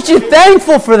 Aren't you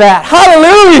thankful for that?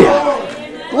 Hallelujah.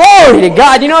 Glory to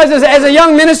God. You know, as a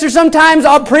young minister, sometimes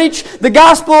I'll preach the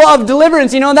gospel of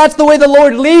deliverance. You know, that's the way the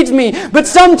Lord leads me. But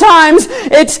sometimes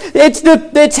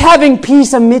it's having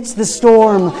peace amidst the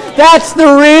storm. That's the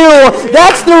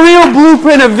real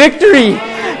blueprint of victory.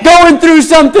 Going through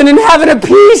something and having a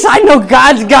peace. I know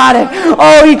God's got it.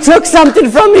 Oh, he took something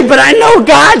from me, but I know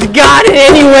God's got it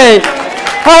anyway.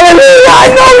 Hallelujah. I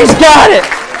know he's got it.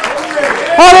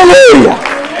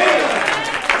 Hallelujah.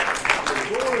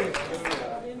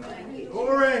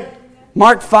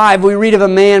 Mark 5, we read of a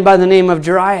man by the name of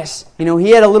Jairus. You know, he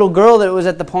had a little girl that was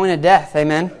at the point of death.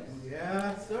 Amen?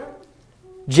 Yes, sir.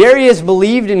 Jairus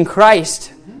believed in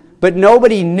Christ, but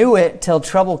nobody knew it till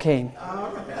trouble came.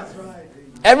 That's right.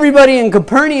 Everybody in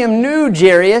Capernaum knew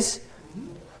Jairus,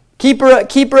 keeper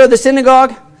of the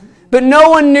synagogue, but no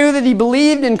one knew that he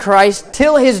believed in Christ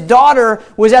till his daughter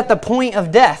was at the point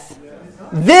of death.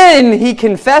 Then he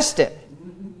confessed it.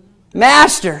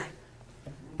 Master.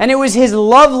 And it was his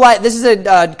love light. This is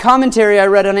a commentary I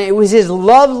read on it. It was his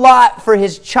love lot for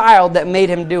his child that made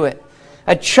him do it.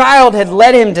 A child had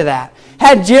led him to that.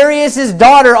 Had Jairus'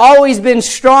 daughter always been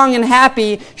strong and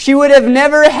happy, she would have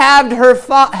never had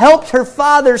helped her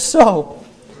father so.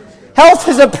 Health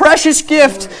is a precious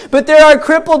gift, but there are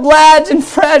crippled lads and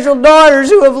fragile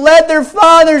daughters who have led their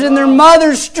fathers and their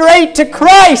mothers straight to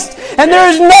Christ. And there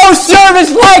is no service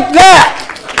like that.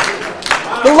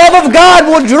 The love of God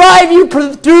will drive you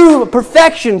through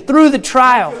perfection, through the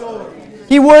trial.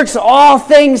 He works all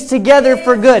things together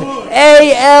for good.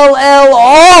 A-L-L,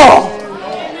 all.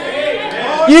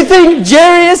 You think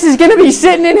Jairus is going to be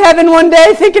sitting in heaven one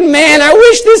day thinking, man, I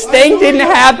wish this thing didn't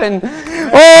happen.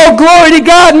 Oh, glory to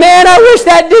God, man, I wish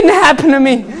that didn't happen to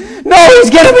me. No, he's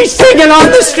going to be singing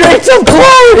on the streets of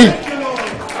glory.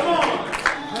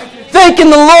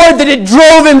 Thanking the Lord that it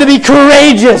drove him to be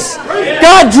courageous.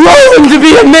 God drove him to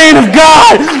be a man of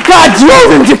God. God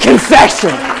drove him to confession.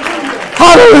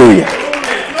 Hallelujah.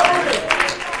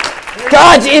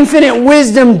 God's infinite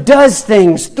wisdom does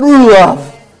things through love.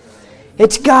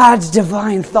 It's God's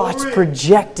divine thoughts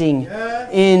projecting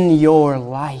in your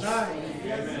life.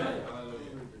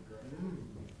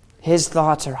 His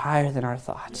thoughts are higher than our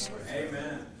thoughts.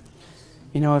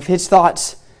 You know, if his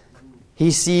thoughts,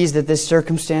 he sees that this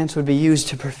circumstance would be used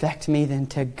to perfect me, then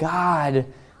to God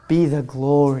be the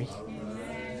glory.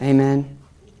 Amen.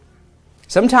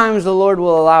 Sometimes the Lord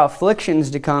will allow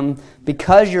afflictions to come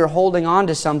because you're holding on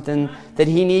to something that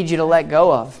he needs you to let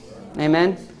go of.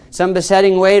 Amen. Some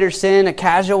besetting weight or sin, a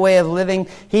casual way of living.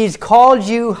 He's called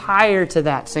you higher to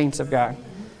that, saints of God.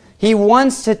 He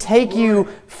wants to take you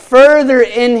further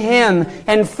in him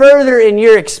and further in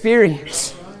your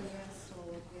experience.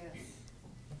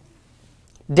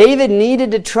 David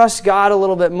needed to trust God a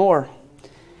little bit more.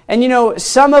 And you know,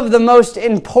 some of the most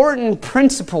important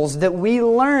principles that we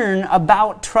learn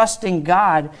about trusting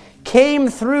God came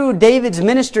through David's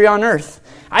ministry on earth.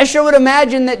 I sure would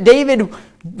imagine that David,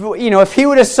 you know, if he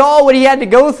would have saw what he had to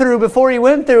go through before he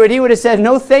went through it, he would have said,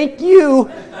 no, thank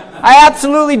you. I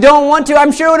absolutely don't want to.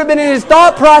 I'm sure it would have been in his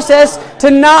thought process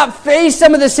to not face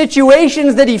some of the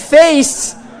situations that he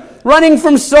faced, running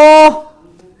from Saul,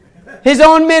 His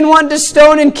own men wanted to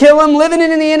stone and kill him, living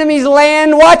in the enemy's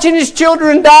land, watching his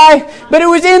children die. But it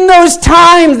was in those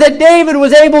times that David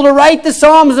was able to write the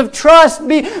Psalms of trust.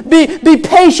 Be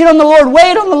patient on the Lord.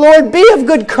 Wait on the Lord. Be of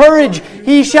good courage.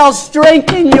 He shall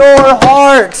strengthen your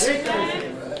heart.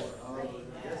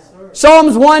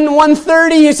 Psalms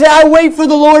 130, you say, I wait for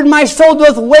the Lord, my soul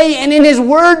doth wait, and in His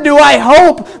word do I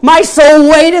hope. My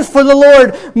soul waiteth for the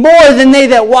Lord more than they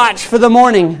that watch for the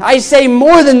morning. I say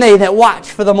more than they that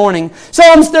watch for the morning.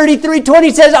 Psalms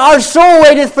 33:20 says, our soul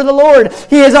waiteth for the Lord.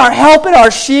 He is our help and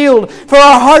our shield. For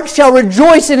our heart shall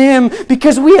rejoice in Him,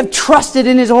 because we have trusted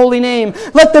in His holy name.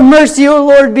 Let the mercy, O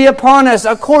Lord, be upon us,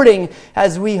 according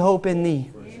as we hope in Thee.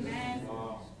 Amen.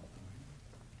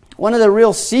 One of the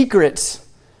real secrets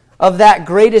of that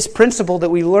greatest principle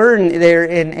that we learn there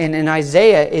in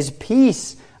Isaiah is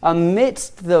peace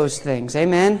amidst those things.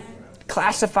 Amen?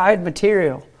 Classified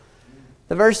material.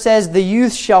 The verse says, the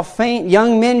youth shall faint,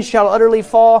 young men shall utterly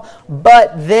fall,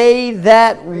 but they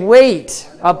that wait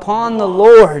upon the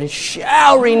Lord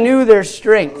shall renew their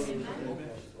strength.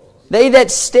 They that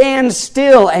stand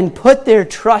still and put their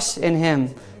trust in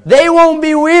Him, they won't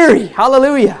be weary.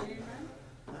 Hallelujah.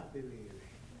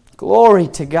 Glory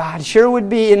to God. Sure would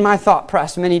be in my thought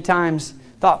process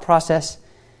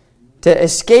to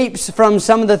escape from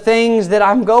some of the things that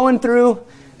I'm going through,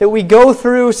 that we go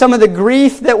through, some of the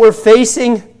grief that we're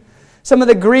facing, some of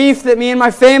the grief that me and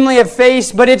my family have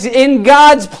faced, but it's in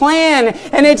God's plan,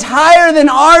 and it's higher than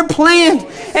our plan.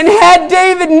 And had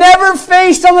David never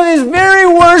faced some of his very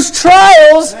worst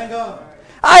trials,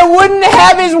 I wouldn't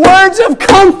have his words of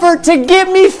comfort to get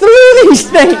me through these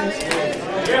things.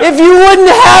 If you wouldn't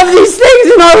have these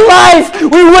things in our life,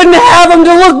 we wouldn't have them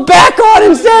to look back on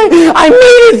and say, I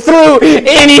made it through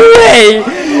anyway.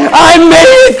 I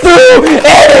made it through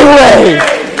anyway.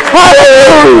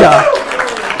 Hallelujah.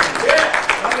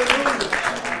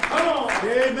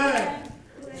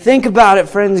 Think about it,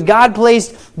 friends. God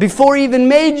placed, before He even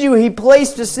made you, He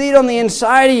placed a seed on the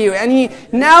inside of you. And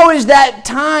now is that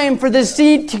time for the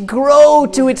seed to grow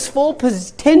to its full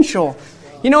potential.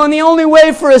 You know, and the only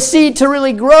way for a seed to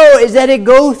really grow is that it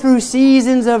go through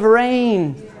seasons of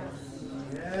rain.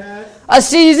 A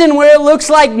season where it looks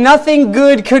like nothing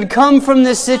good could come from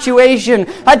this situation.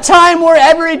 A time where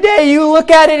every day you look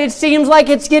at it, it seems like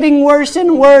it's getting worse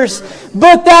and worse.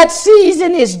 But that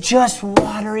season is just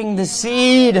watering the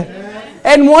seed.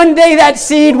 And one day that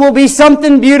seed will be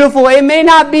something beautiful. It may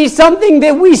not be something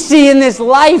that we see in this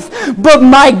life, but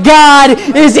my God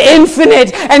is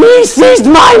infinite and He sees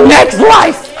my next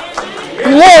life.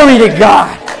 Glory to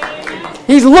God.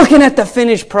 He's looking at the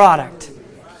finished product.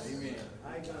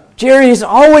 Jerry has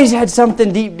always had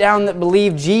something deep down that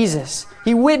believed Jesus.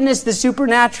 He witnessed the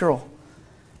supernatural,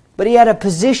 but he had a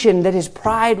position that his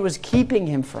pride was keeping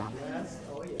him from.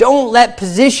 Don't let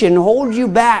position hold you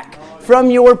back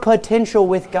from your potential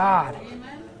with God.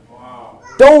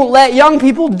 Don't let young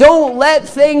people, don't let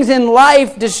things in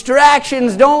life,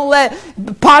 distractions, don't let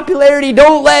popularity,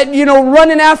 don't let,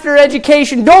 running after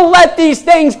education, don't let these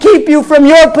things keep you from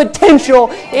your potential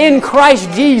in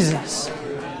Christ Jesus.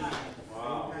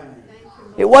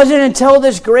 It wasn't until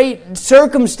this great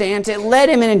circumstance, it led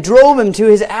him and it drove him to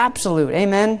his absolute.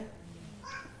 Amen.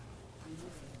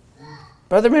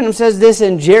 Brother Branham says this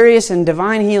in Jairus and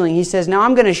Divine Healing. He says, now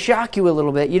I'm going to shock you a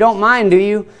little bit. You don't mind, do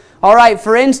you? All right,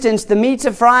 for instance, the meat's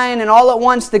a frying and all at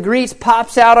once the grease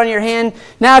pops out on your hand.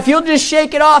 Now, if you'll just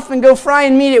shake it off and go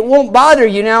frying meat, it won't bother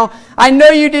you. Now, I know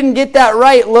you didn't get that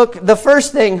right. Look, the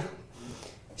first thing,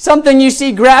 something you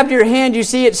see grabbed your hand, you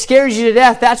see it scares you to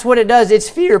death. That's what it does. It's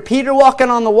fear. Peter walking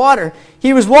on the water.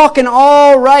 He was walking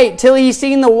all right till he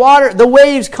seen the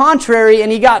waves contrary,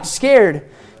 and he got scared.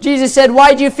 Jesus said,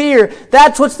 why'd you fear?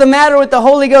 That's what's the matter with the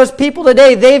Holy Ghost people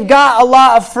today. They've got a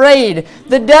lot afraid.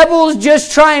 The devil's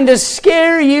just trying to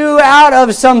scare you out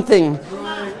of something.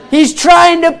 He's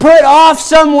trying to put off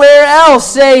somewhere else.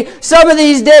 Say, some of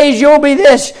these days you'll be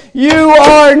this. You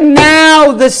are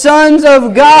now the sons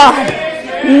of God.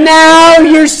 Now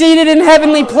you're seated in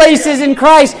heavenly places in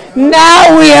Christ.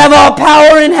 Now we have all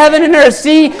power in heaven and earth.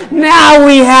 See, now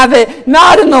we have it.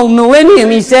 Not in the millennium,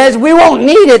 he says. We won't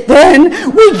need it then.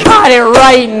 We got it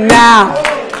right now.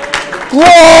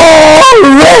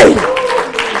 Glory!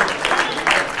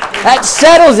 That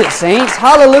settles it, saints.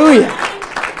 Hallelujah.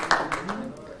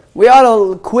 We ought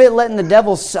to quit letting the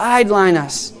devil sideline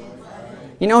us.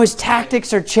 His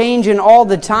tactics are changing all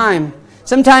the time.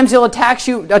 Sometimes he'll attack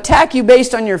you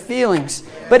based on your feelings.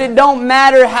 But it don't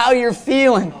matter how you're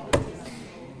feeling.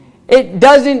 It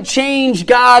doesn't change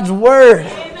God's Word.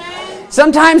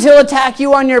 Sometimes he'll attack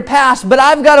you on your past, but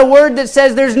I've got a word that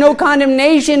says there's no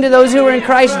condemnation to those who are in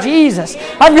Christ Jesus.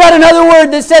 I've got another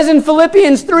word that says in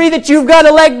Philippians 3 that you've got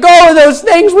to let go of those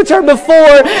things which are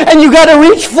before, and you've got to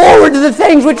reach forward to the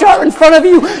things which are in front of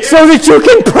you so that you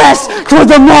can press toward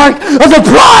the mark of the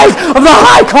prize of the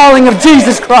high calling of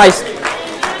Jesus Christ.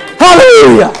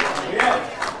 Hallelujah!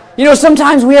 You know,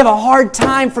 sometimes we have a hard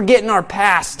time forgetting our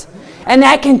past. And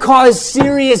that can cause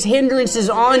serious hindrances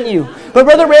on you. But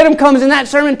Brother Branham comes in that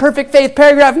sermon, Perfect Faith,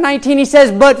 paragraph 19, he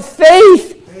says, but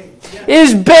faith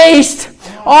is based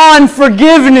on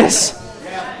forgiveness.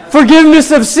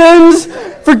 Forgiveness of sins,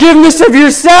 forgiveness of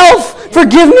yourself,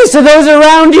 forgiveness of those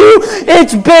around you.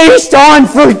 It's based on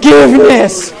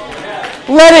forgiveness.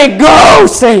 Let it go,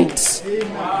 saints.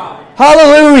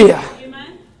 Hallelujah.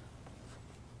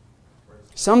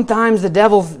 Sometimes the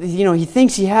devil, he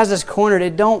thinks he has us cornered.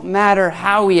 It don't matter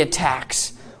how he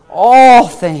attacks. All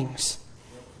things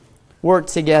work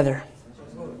together.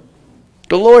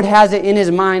 The Lord has it in His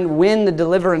mind when the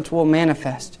deliverance will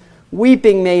manifest.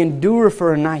 Weeping may endure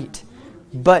for a night,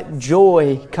 but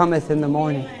joy cometh in the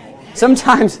morning.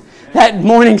 Sometimes that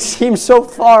morning seems so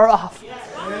far off.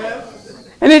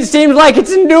 And it seems like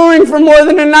it's enduring for more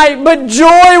than a night, but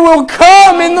joy will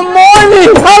come in the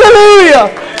morning.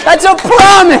 Hallelujah! That's a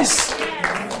promise.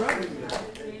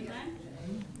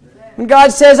 When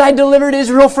God says, I delivered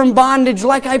Israel from bondage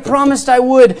like I promised I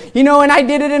would, and I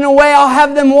did it in a way I'll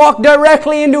have them walk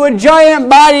directly into a giant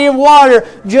body of water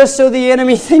just so the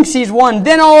enemy thinks he's won.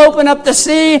 Then I'll open up the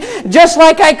sea just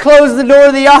like I closed the door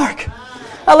of the ark.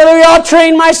 Hallelujah. I'll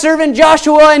train my servant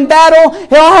Joshua in battle.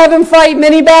 I'll have him fight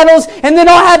many battles. And then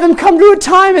I'll have him come to a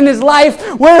time in his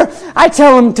life where I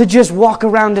tell him to just walk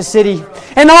around the city.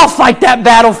 And I'll fight that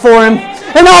battle for him.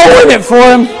 And I'll win it for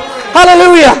him.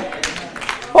 Hallelujah.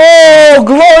 Oh,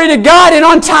 glory to God. And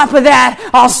on top of that,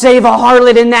 I'll save a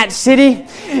harlot in that city.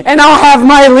 And I'll have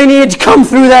my lineage come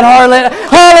through that harlot.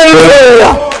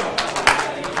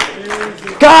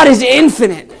 Hallelujah. God is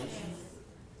infinite.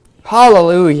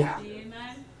 Hallelujah.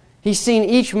 He's seen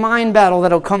each mind battle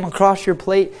that'll come across your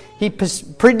plate. He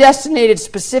predestinated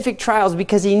specific trials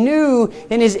because He knew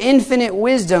in His infinite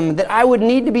wisdom that I would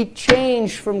need to be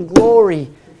changed from glory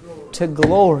to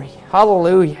glory.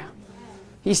 Hallelujah.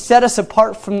 He set us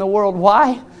apart from the world.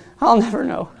 Why? I'll never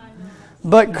know.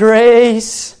 But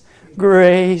grace,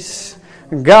 grace,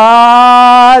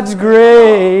 God's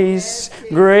grace,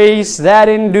 grace that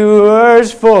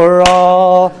endures for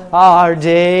all our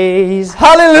days.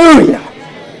 Hallelujah.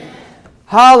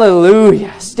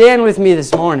 Hallelujah. Stand with me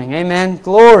this morning. Amen.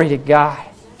 Glory to God.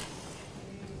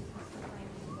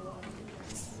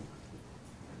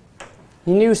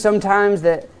 He knew sometimes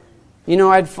that,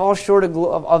 I'd fall short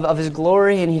of His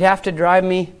glory and He'd have to drive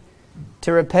me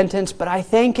to repentance. But I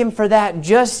thank Him for that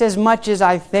just as much as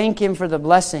I thank Him for the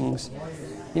blessings.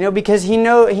 Because He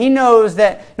knows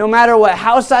that no matter what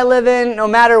house I live in, no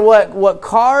matter what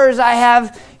cars I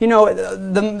have,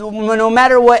 no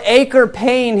matter what ache or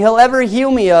pain He'll ever heal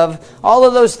me of, all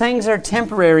of those things are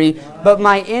temporary, but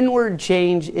my inward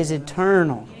change is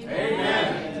eternal.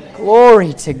 Amen.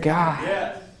 Glory to God.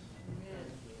 Yes.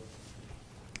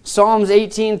 Psalms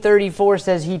 18:34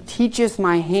 says, He teacheth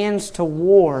my hands to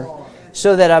war,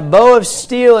 so that a bow of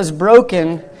steel is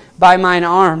broken by mine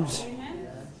arms.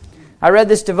 I read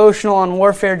this devotional on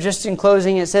warfare just in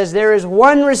closing. It says, there is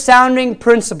one resounding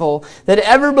principle that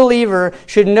every believer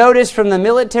should notice from the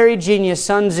military genius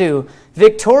Sun Tzu.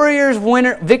 Victorious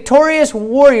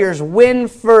warriors win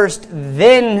first,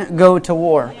 then go to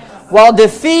war. While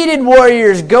defeated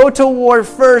warriors go to war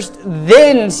first,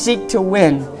 then seek to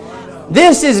win.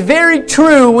 This is very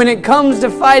true when it comes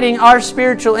to fighting our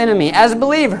spiritual enemy as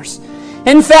believers.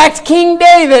 In fact, King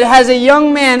David, as a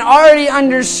young man, already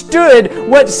understood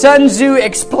what Sun Tzu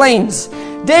explains.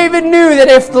 David knew that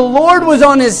if the Lord was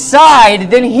on his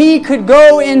side, then he could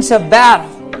go into battle.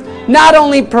 Not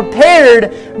only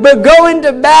prepared, but go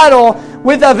into battle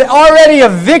with already a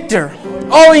victor.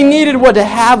 All he needed to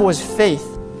have was faith.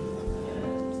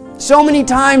 So many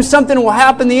times something will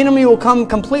happen, the enemy will come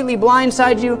completely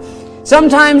blindside you.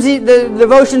 Sometimes, the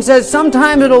devotion says,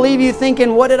 sometimes it'll leave you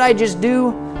thinking, what did I just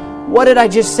do? What did I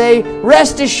just say?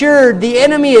 Rest assured, the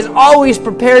enemy is always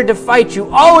prepared to fight you,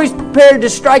 always prepared to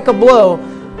strike a blow.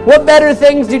 What better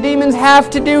things do demons have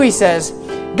to do, he says.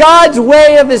 God's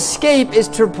way of escape is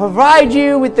to provide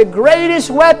you with the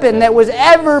greatest weapon that was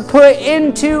ever put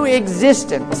into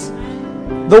existence.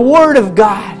 The Word of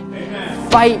God. Amen.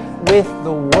 Fight with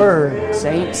the Word,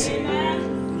 saints.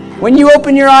 When you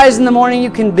open your eyes in the morning,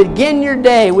 you can begin your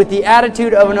day with the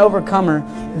attitude of an overcomer.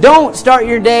 Don't start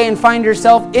your day and find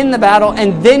yourself in the battle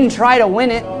and then try to win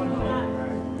it.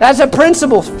 That's a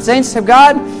principle, saints of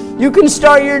God. You can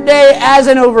start your day as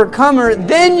an overcomer,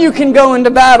 then you can go into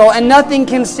battle and nothing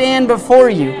can stand before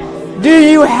you. Do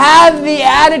you have the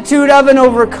attitude of an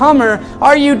overcomer?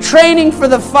 Are you training for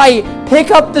the fight? Pick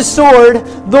up the sword,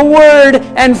 the word,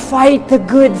 and fight the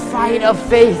good fight of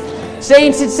faith.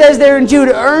 Saints, it says there in Jude,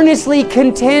 earnestly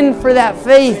contend for that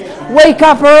faith. Wake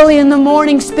up early in the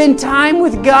morning, spend time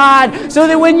with God, so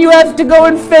that when you have to go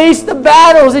and face the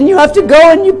battles and you have to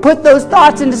go and you put those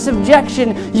thoughts into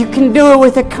subjection, you can do it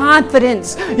with a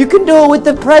confidence. You can do it with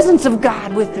the presence of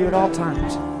God with you at all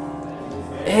times.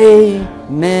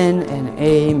 Amen and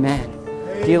amen.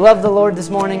 Do you love the Lord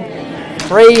this morning?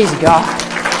 Praise God.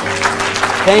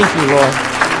 Thank you, Lord.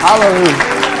 Hallelujah.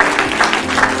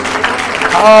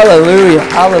 Hallelujah.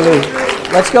 Hallelujah.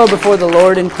 Let's go before the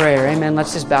Lord in prayer. Amen.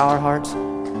 Let's just bow our hearts.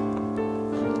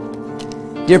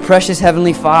 Dear precious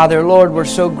Heavenly Father, Lord, we're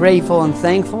so grateful and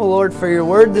thankful, Lord, for your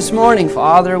word this morning,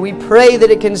 Father. We pray that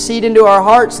it can seed into our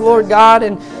hearts, Lord God,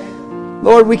 and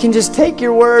Lord, we can just take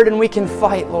your word and we can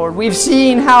fight, Lord. We've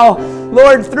seen how,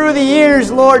 Lord, through the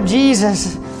years, Lord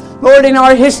Jesus, Lord, in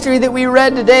our history that we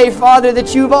read today, Father,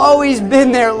 that you've always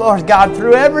been there, Lord God,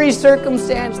 through every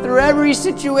circumstance, through every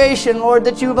situation, Lord,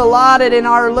 that you've allotted in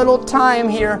our little time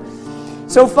here.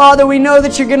 So, Father, we know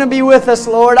that you're going to be with us,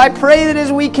 Lord. I pray that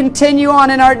as we continue on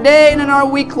in our day and in our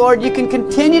week, Lord, you can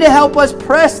continue to help us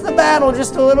press the battle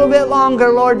just a little bit longer,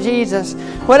 Lord Jesus.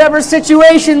 Whatever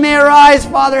situation may arise,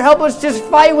 Father, help us just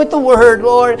fight with the Word,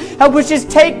 Lord. Help us just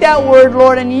take that Word,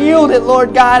 Lord, and yield it,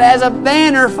 Lord God, as a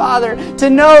banner, Father, to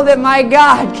know that my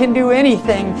God can do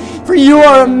anything. For you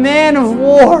are a man of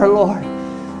war, Lord.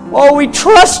 Oh, we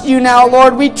trust you now,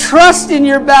 Lord. We trust in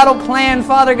your battle plan,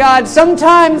 Father God.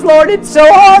 Sometimes, Lord, it's so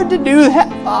hard to do that,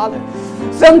 Father.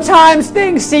 Sometimes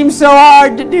things seem so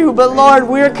hard to do, but Lord,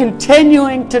 we're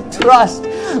continuing to trust.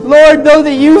 Lord, though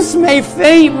the youths may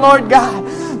faint, Lord God,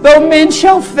 though men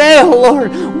shall fail,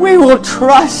 Lord, we will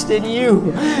trust in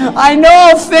you. I know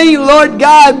I'll faint, Lord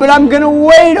God, but I'm going to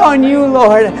wait on you,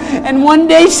 Lord. And one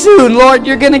day soon, Lord,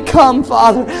 you're going to come,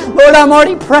 Father. Lord, I'm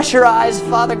already pressurized,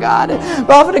 Father God.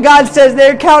 Prophet God says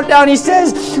there, countdown, he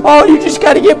says, oh, you just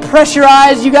got to get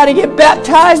pressurized. You got to get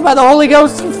baptized by the Holy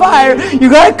Ghost and fire. You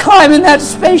got to climb in that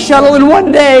space shuttle, and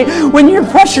one day when you're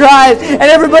pressurized and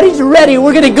everybody's ready,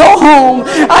 we're going to go home.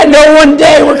 I know one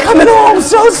day we're coming home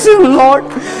so soon,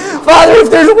 Lord. Father, if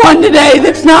there's one today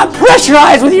that's not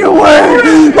pressurized with your word,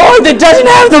 Lord, that doesn't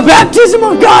have the baptism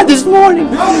of God this morning,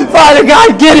 Father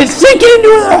God, get it, sink it into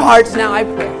their hearts now, I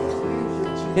pray.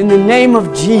 In the name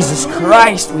of Jesus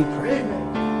Christ, we pray.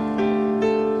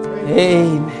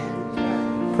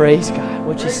 Amen. Praise God.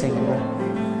 What you singing, brother?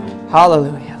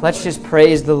 Hallelujah. Let's just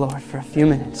praise the Lord for a few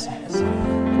minutes.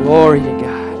 Glory to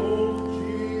God.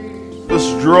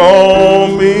 Just draw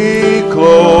me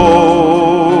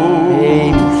close.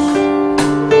 Amen.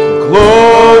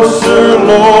 Closer,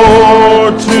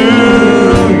 Lord, to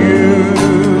you.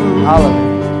 Hallelujah.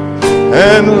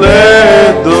 And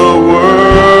let the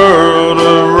world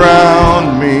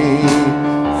around me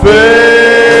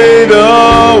fade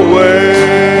away.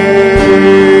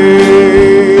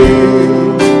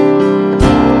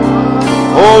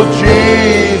 Oh,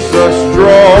 Jesus,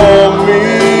 draw me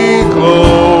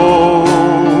close.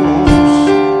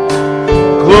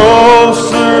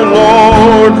 Closer,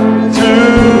 Lord, to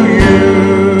you.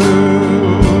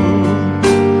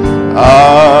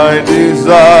 I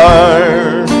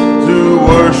desire to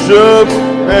worship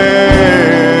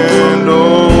and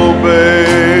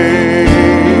obey.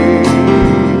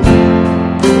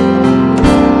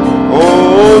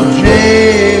 Oh,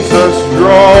 Jesus,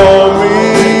 draw me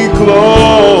close.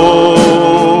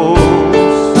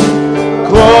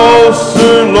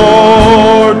 Closer,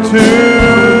 Lord, to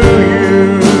you.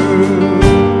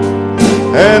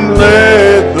 And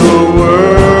let the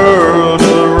world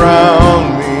around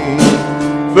me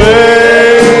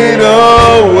fade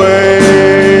away.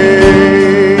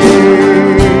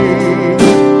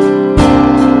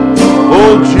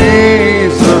 Oh,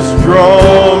 Jesus,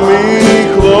 draw me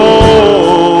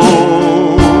close.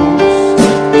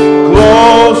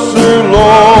 Closer,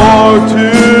 Lord, to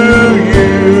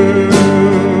you.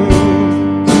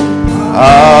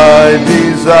 I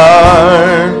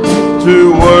desire to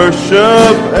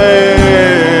worship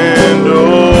and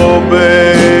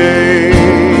obey.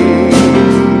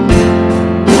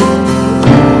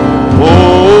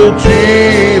 Oh,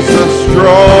 Jesus,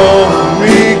 draw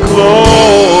me close.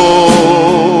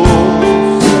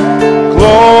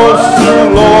 Closer,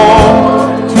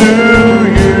 Lord, to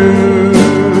you.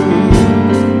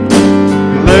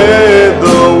 Let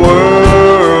the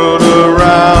world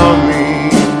around me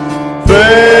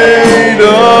fade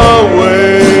away.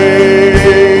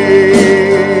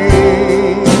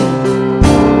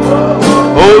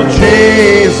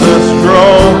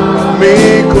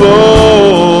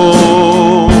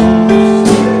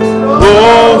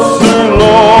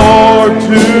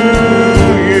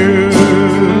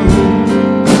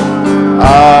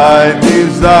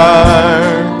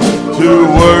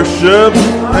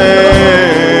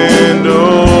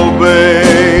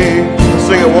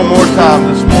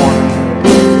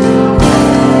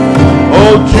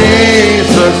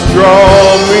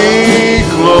 me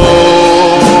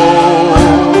close,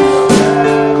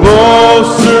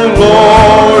 closer,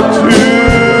 Lord, to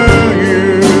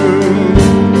you.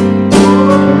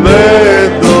 Let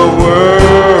the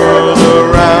world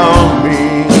around me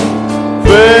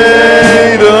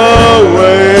fade away.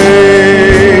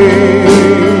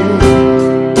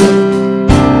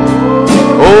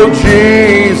 Oh,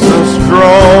 Jesus,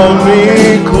 draw me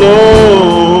close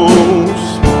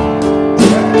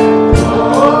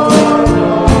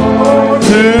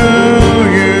to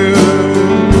you.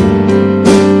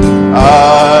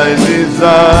 I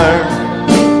desire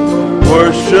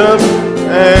worship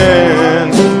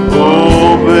and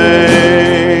obey.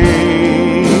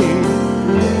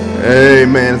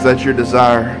 Amen. Is that your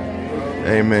desire?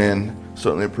 Amen.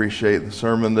 Certainly appreciate the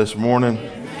sermon this morning.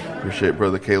 Appreciate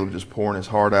Brother Caleb just pouring his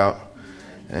heart out.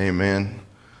 Amen.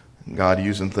 God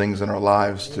using things in our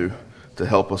lives to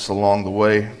help us along the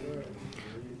way.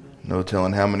 No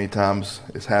telling how many times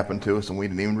it's happened to us and we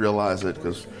didn't even realize it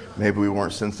because maybe we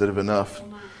weren't sensitive enough.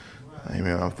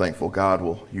 Amen. I'm thankful God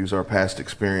will use our past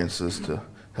experiences to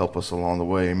help us along the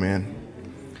way. Amen.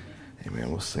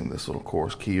 Amen. We'll sing this little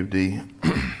chorus, key of D.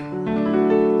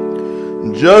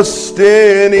 Just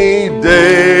any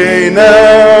day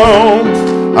now,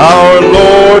 our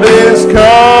Lord is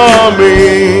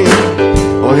coming.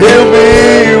 Oh, He'll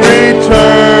be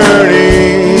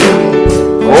returning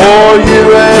for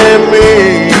you and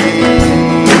me.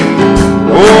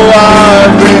 Oh,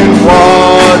 I've been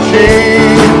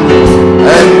watching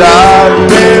and I've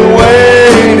been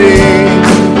waiting.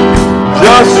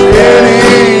 Just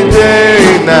any day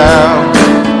now,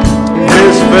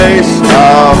 His face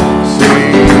I'll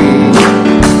see.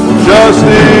 Just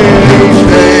any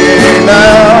day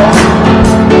now,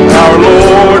 our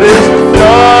Lord is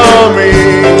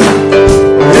coming.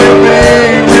 He'll be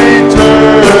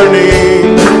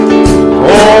returning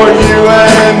for you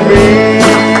and me.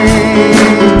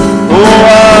 Oh,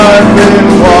 I've been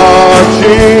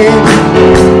watching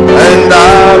and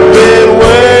I've been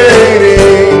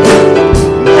waiting.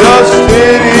 Just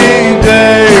any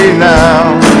day now,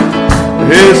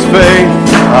 His face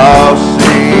I'll see.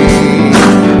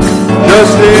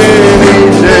 Just any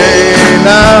day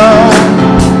now,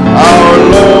 our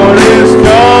Lord is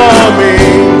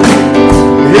coming.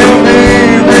 He'll be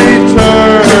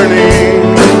returning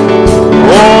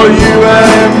for you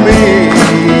and me.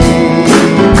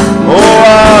 Oh,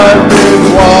 I've been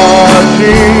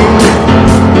watching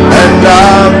and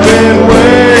I've been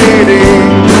waiting.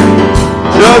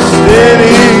 Just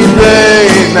any day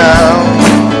now,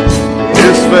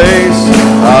 His face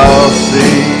I'll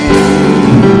see.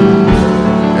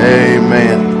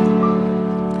 Amen.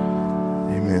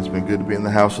 Amen. It's been good to be in the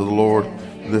house of the Lord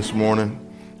this morning.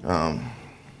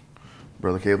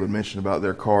 Brother Caleb mentioned about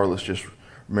their car. Let's just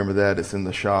remember that. It's in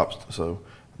the shops, so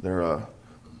they're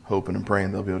hoping and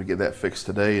praying they'll be able to get that fixed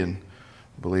today, and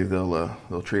believe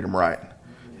they'll treat them right.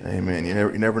 Amen.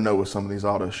 You never know with some of these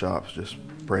auto shops. Just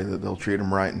pray that they'll treat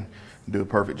them right and do a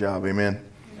perfect job. Amen.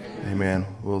 Amen.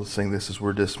 We'll sing this as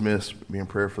we're dismissed. Be in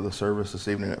prayer for the service this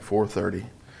evening at 4:30.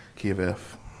 Key of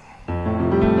F.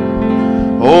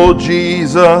 Oh,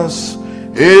 Jesus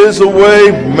is a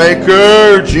way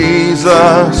maker.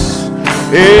 Jesus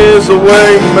is a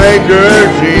way maker.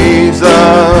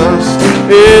 Jesus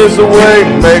is a way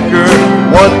maker.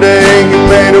 One day He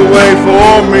made a way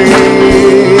for me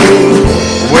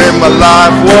when my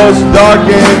life was dark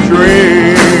and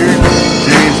drear.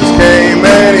 Jesus came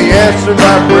and He answered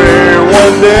my prayer.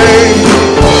 One day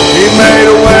He made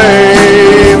a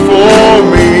way for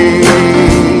me.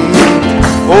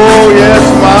 Oh yes,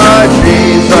 my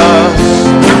Jesus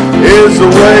is a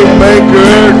way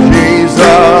maker.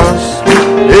 Jesus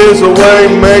is a way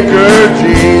maker.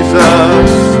 Jesus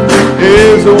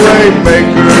is a way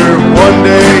maker. One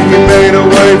day He made a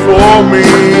way for me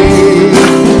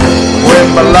when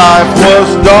my life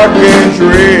was dark and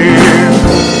drear.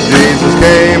 Jesus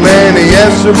came and He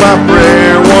answered my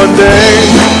prayer. One day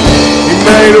He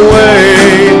made a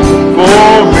way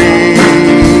for me.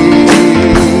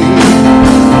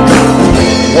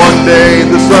 One day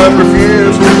the sun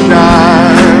refused to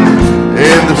shine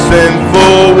in the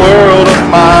sinful world of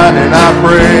mine, and I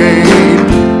prayed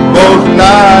both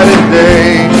night and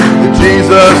day that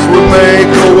Jesus would make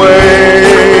a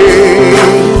way.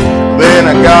 Then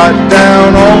I got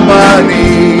down on my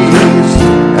knees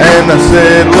and I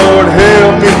said, Lord,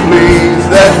 help me please.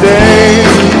 That day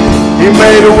He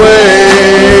made a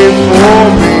way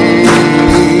for me.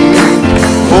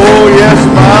 Oh yes,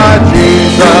 my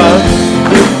Jesus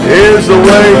is a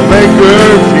way maker.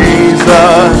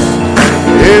 Jesus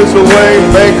is a way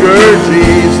maker.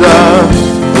 Jesus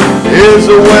is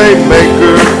a way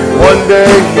maker. One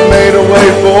day you made a way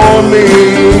for me.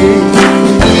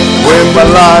 When my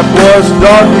life was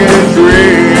dark and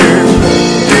drear,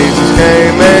 Jesus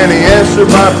came and he answered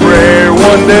my prayer.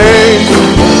 One day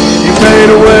you made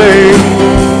a way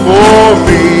for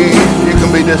me. You can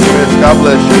be dismissed. God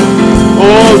bless you.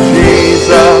 Oh,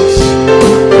 Jesus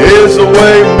is a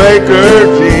way maker.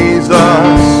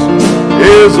 Jesus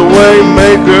is a way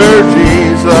maker.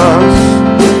 Jesus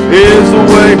is a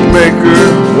way maker.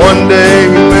 One day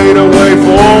he made a way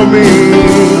for me.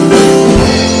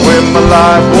 When my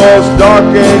life was dark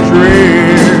and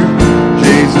drear,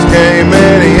 Jesus came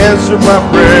and he answered my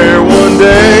prayer. One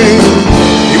day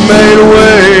he made a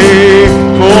way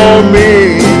for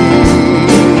me.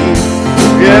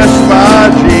 Yes, my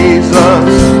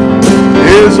Jesus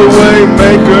is a way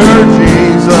maker.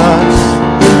 Jesus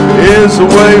is a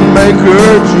way maker.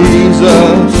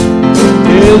 Jesus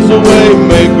is a way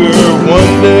maker.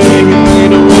 One day he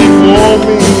made a way for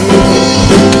me.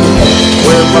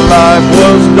 When my life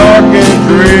was dark and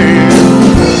drear,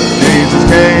 Jesus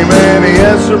came and he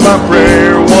answered my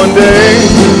prayer. One day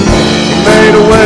he made a way.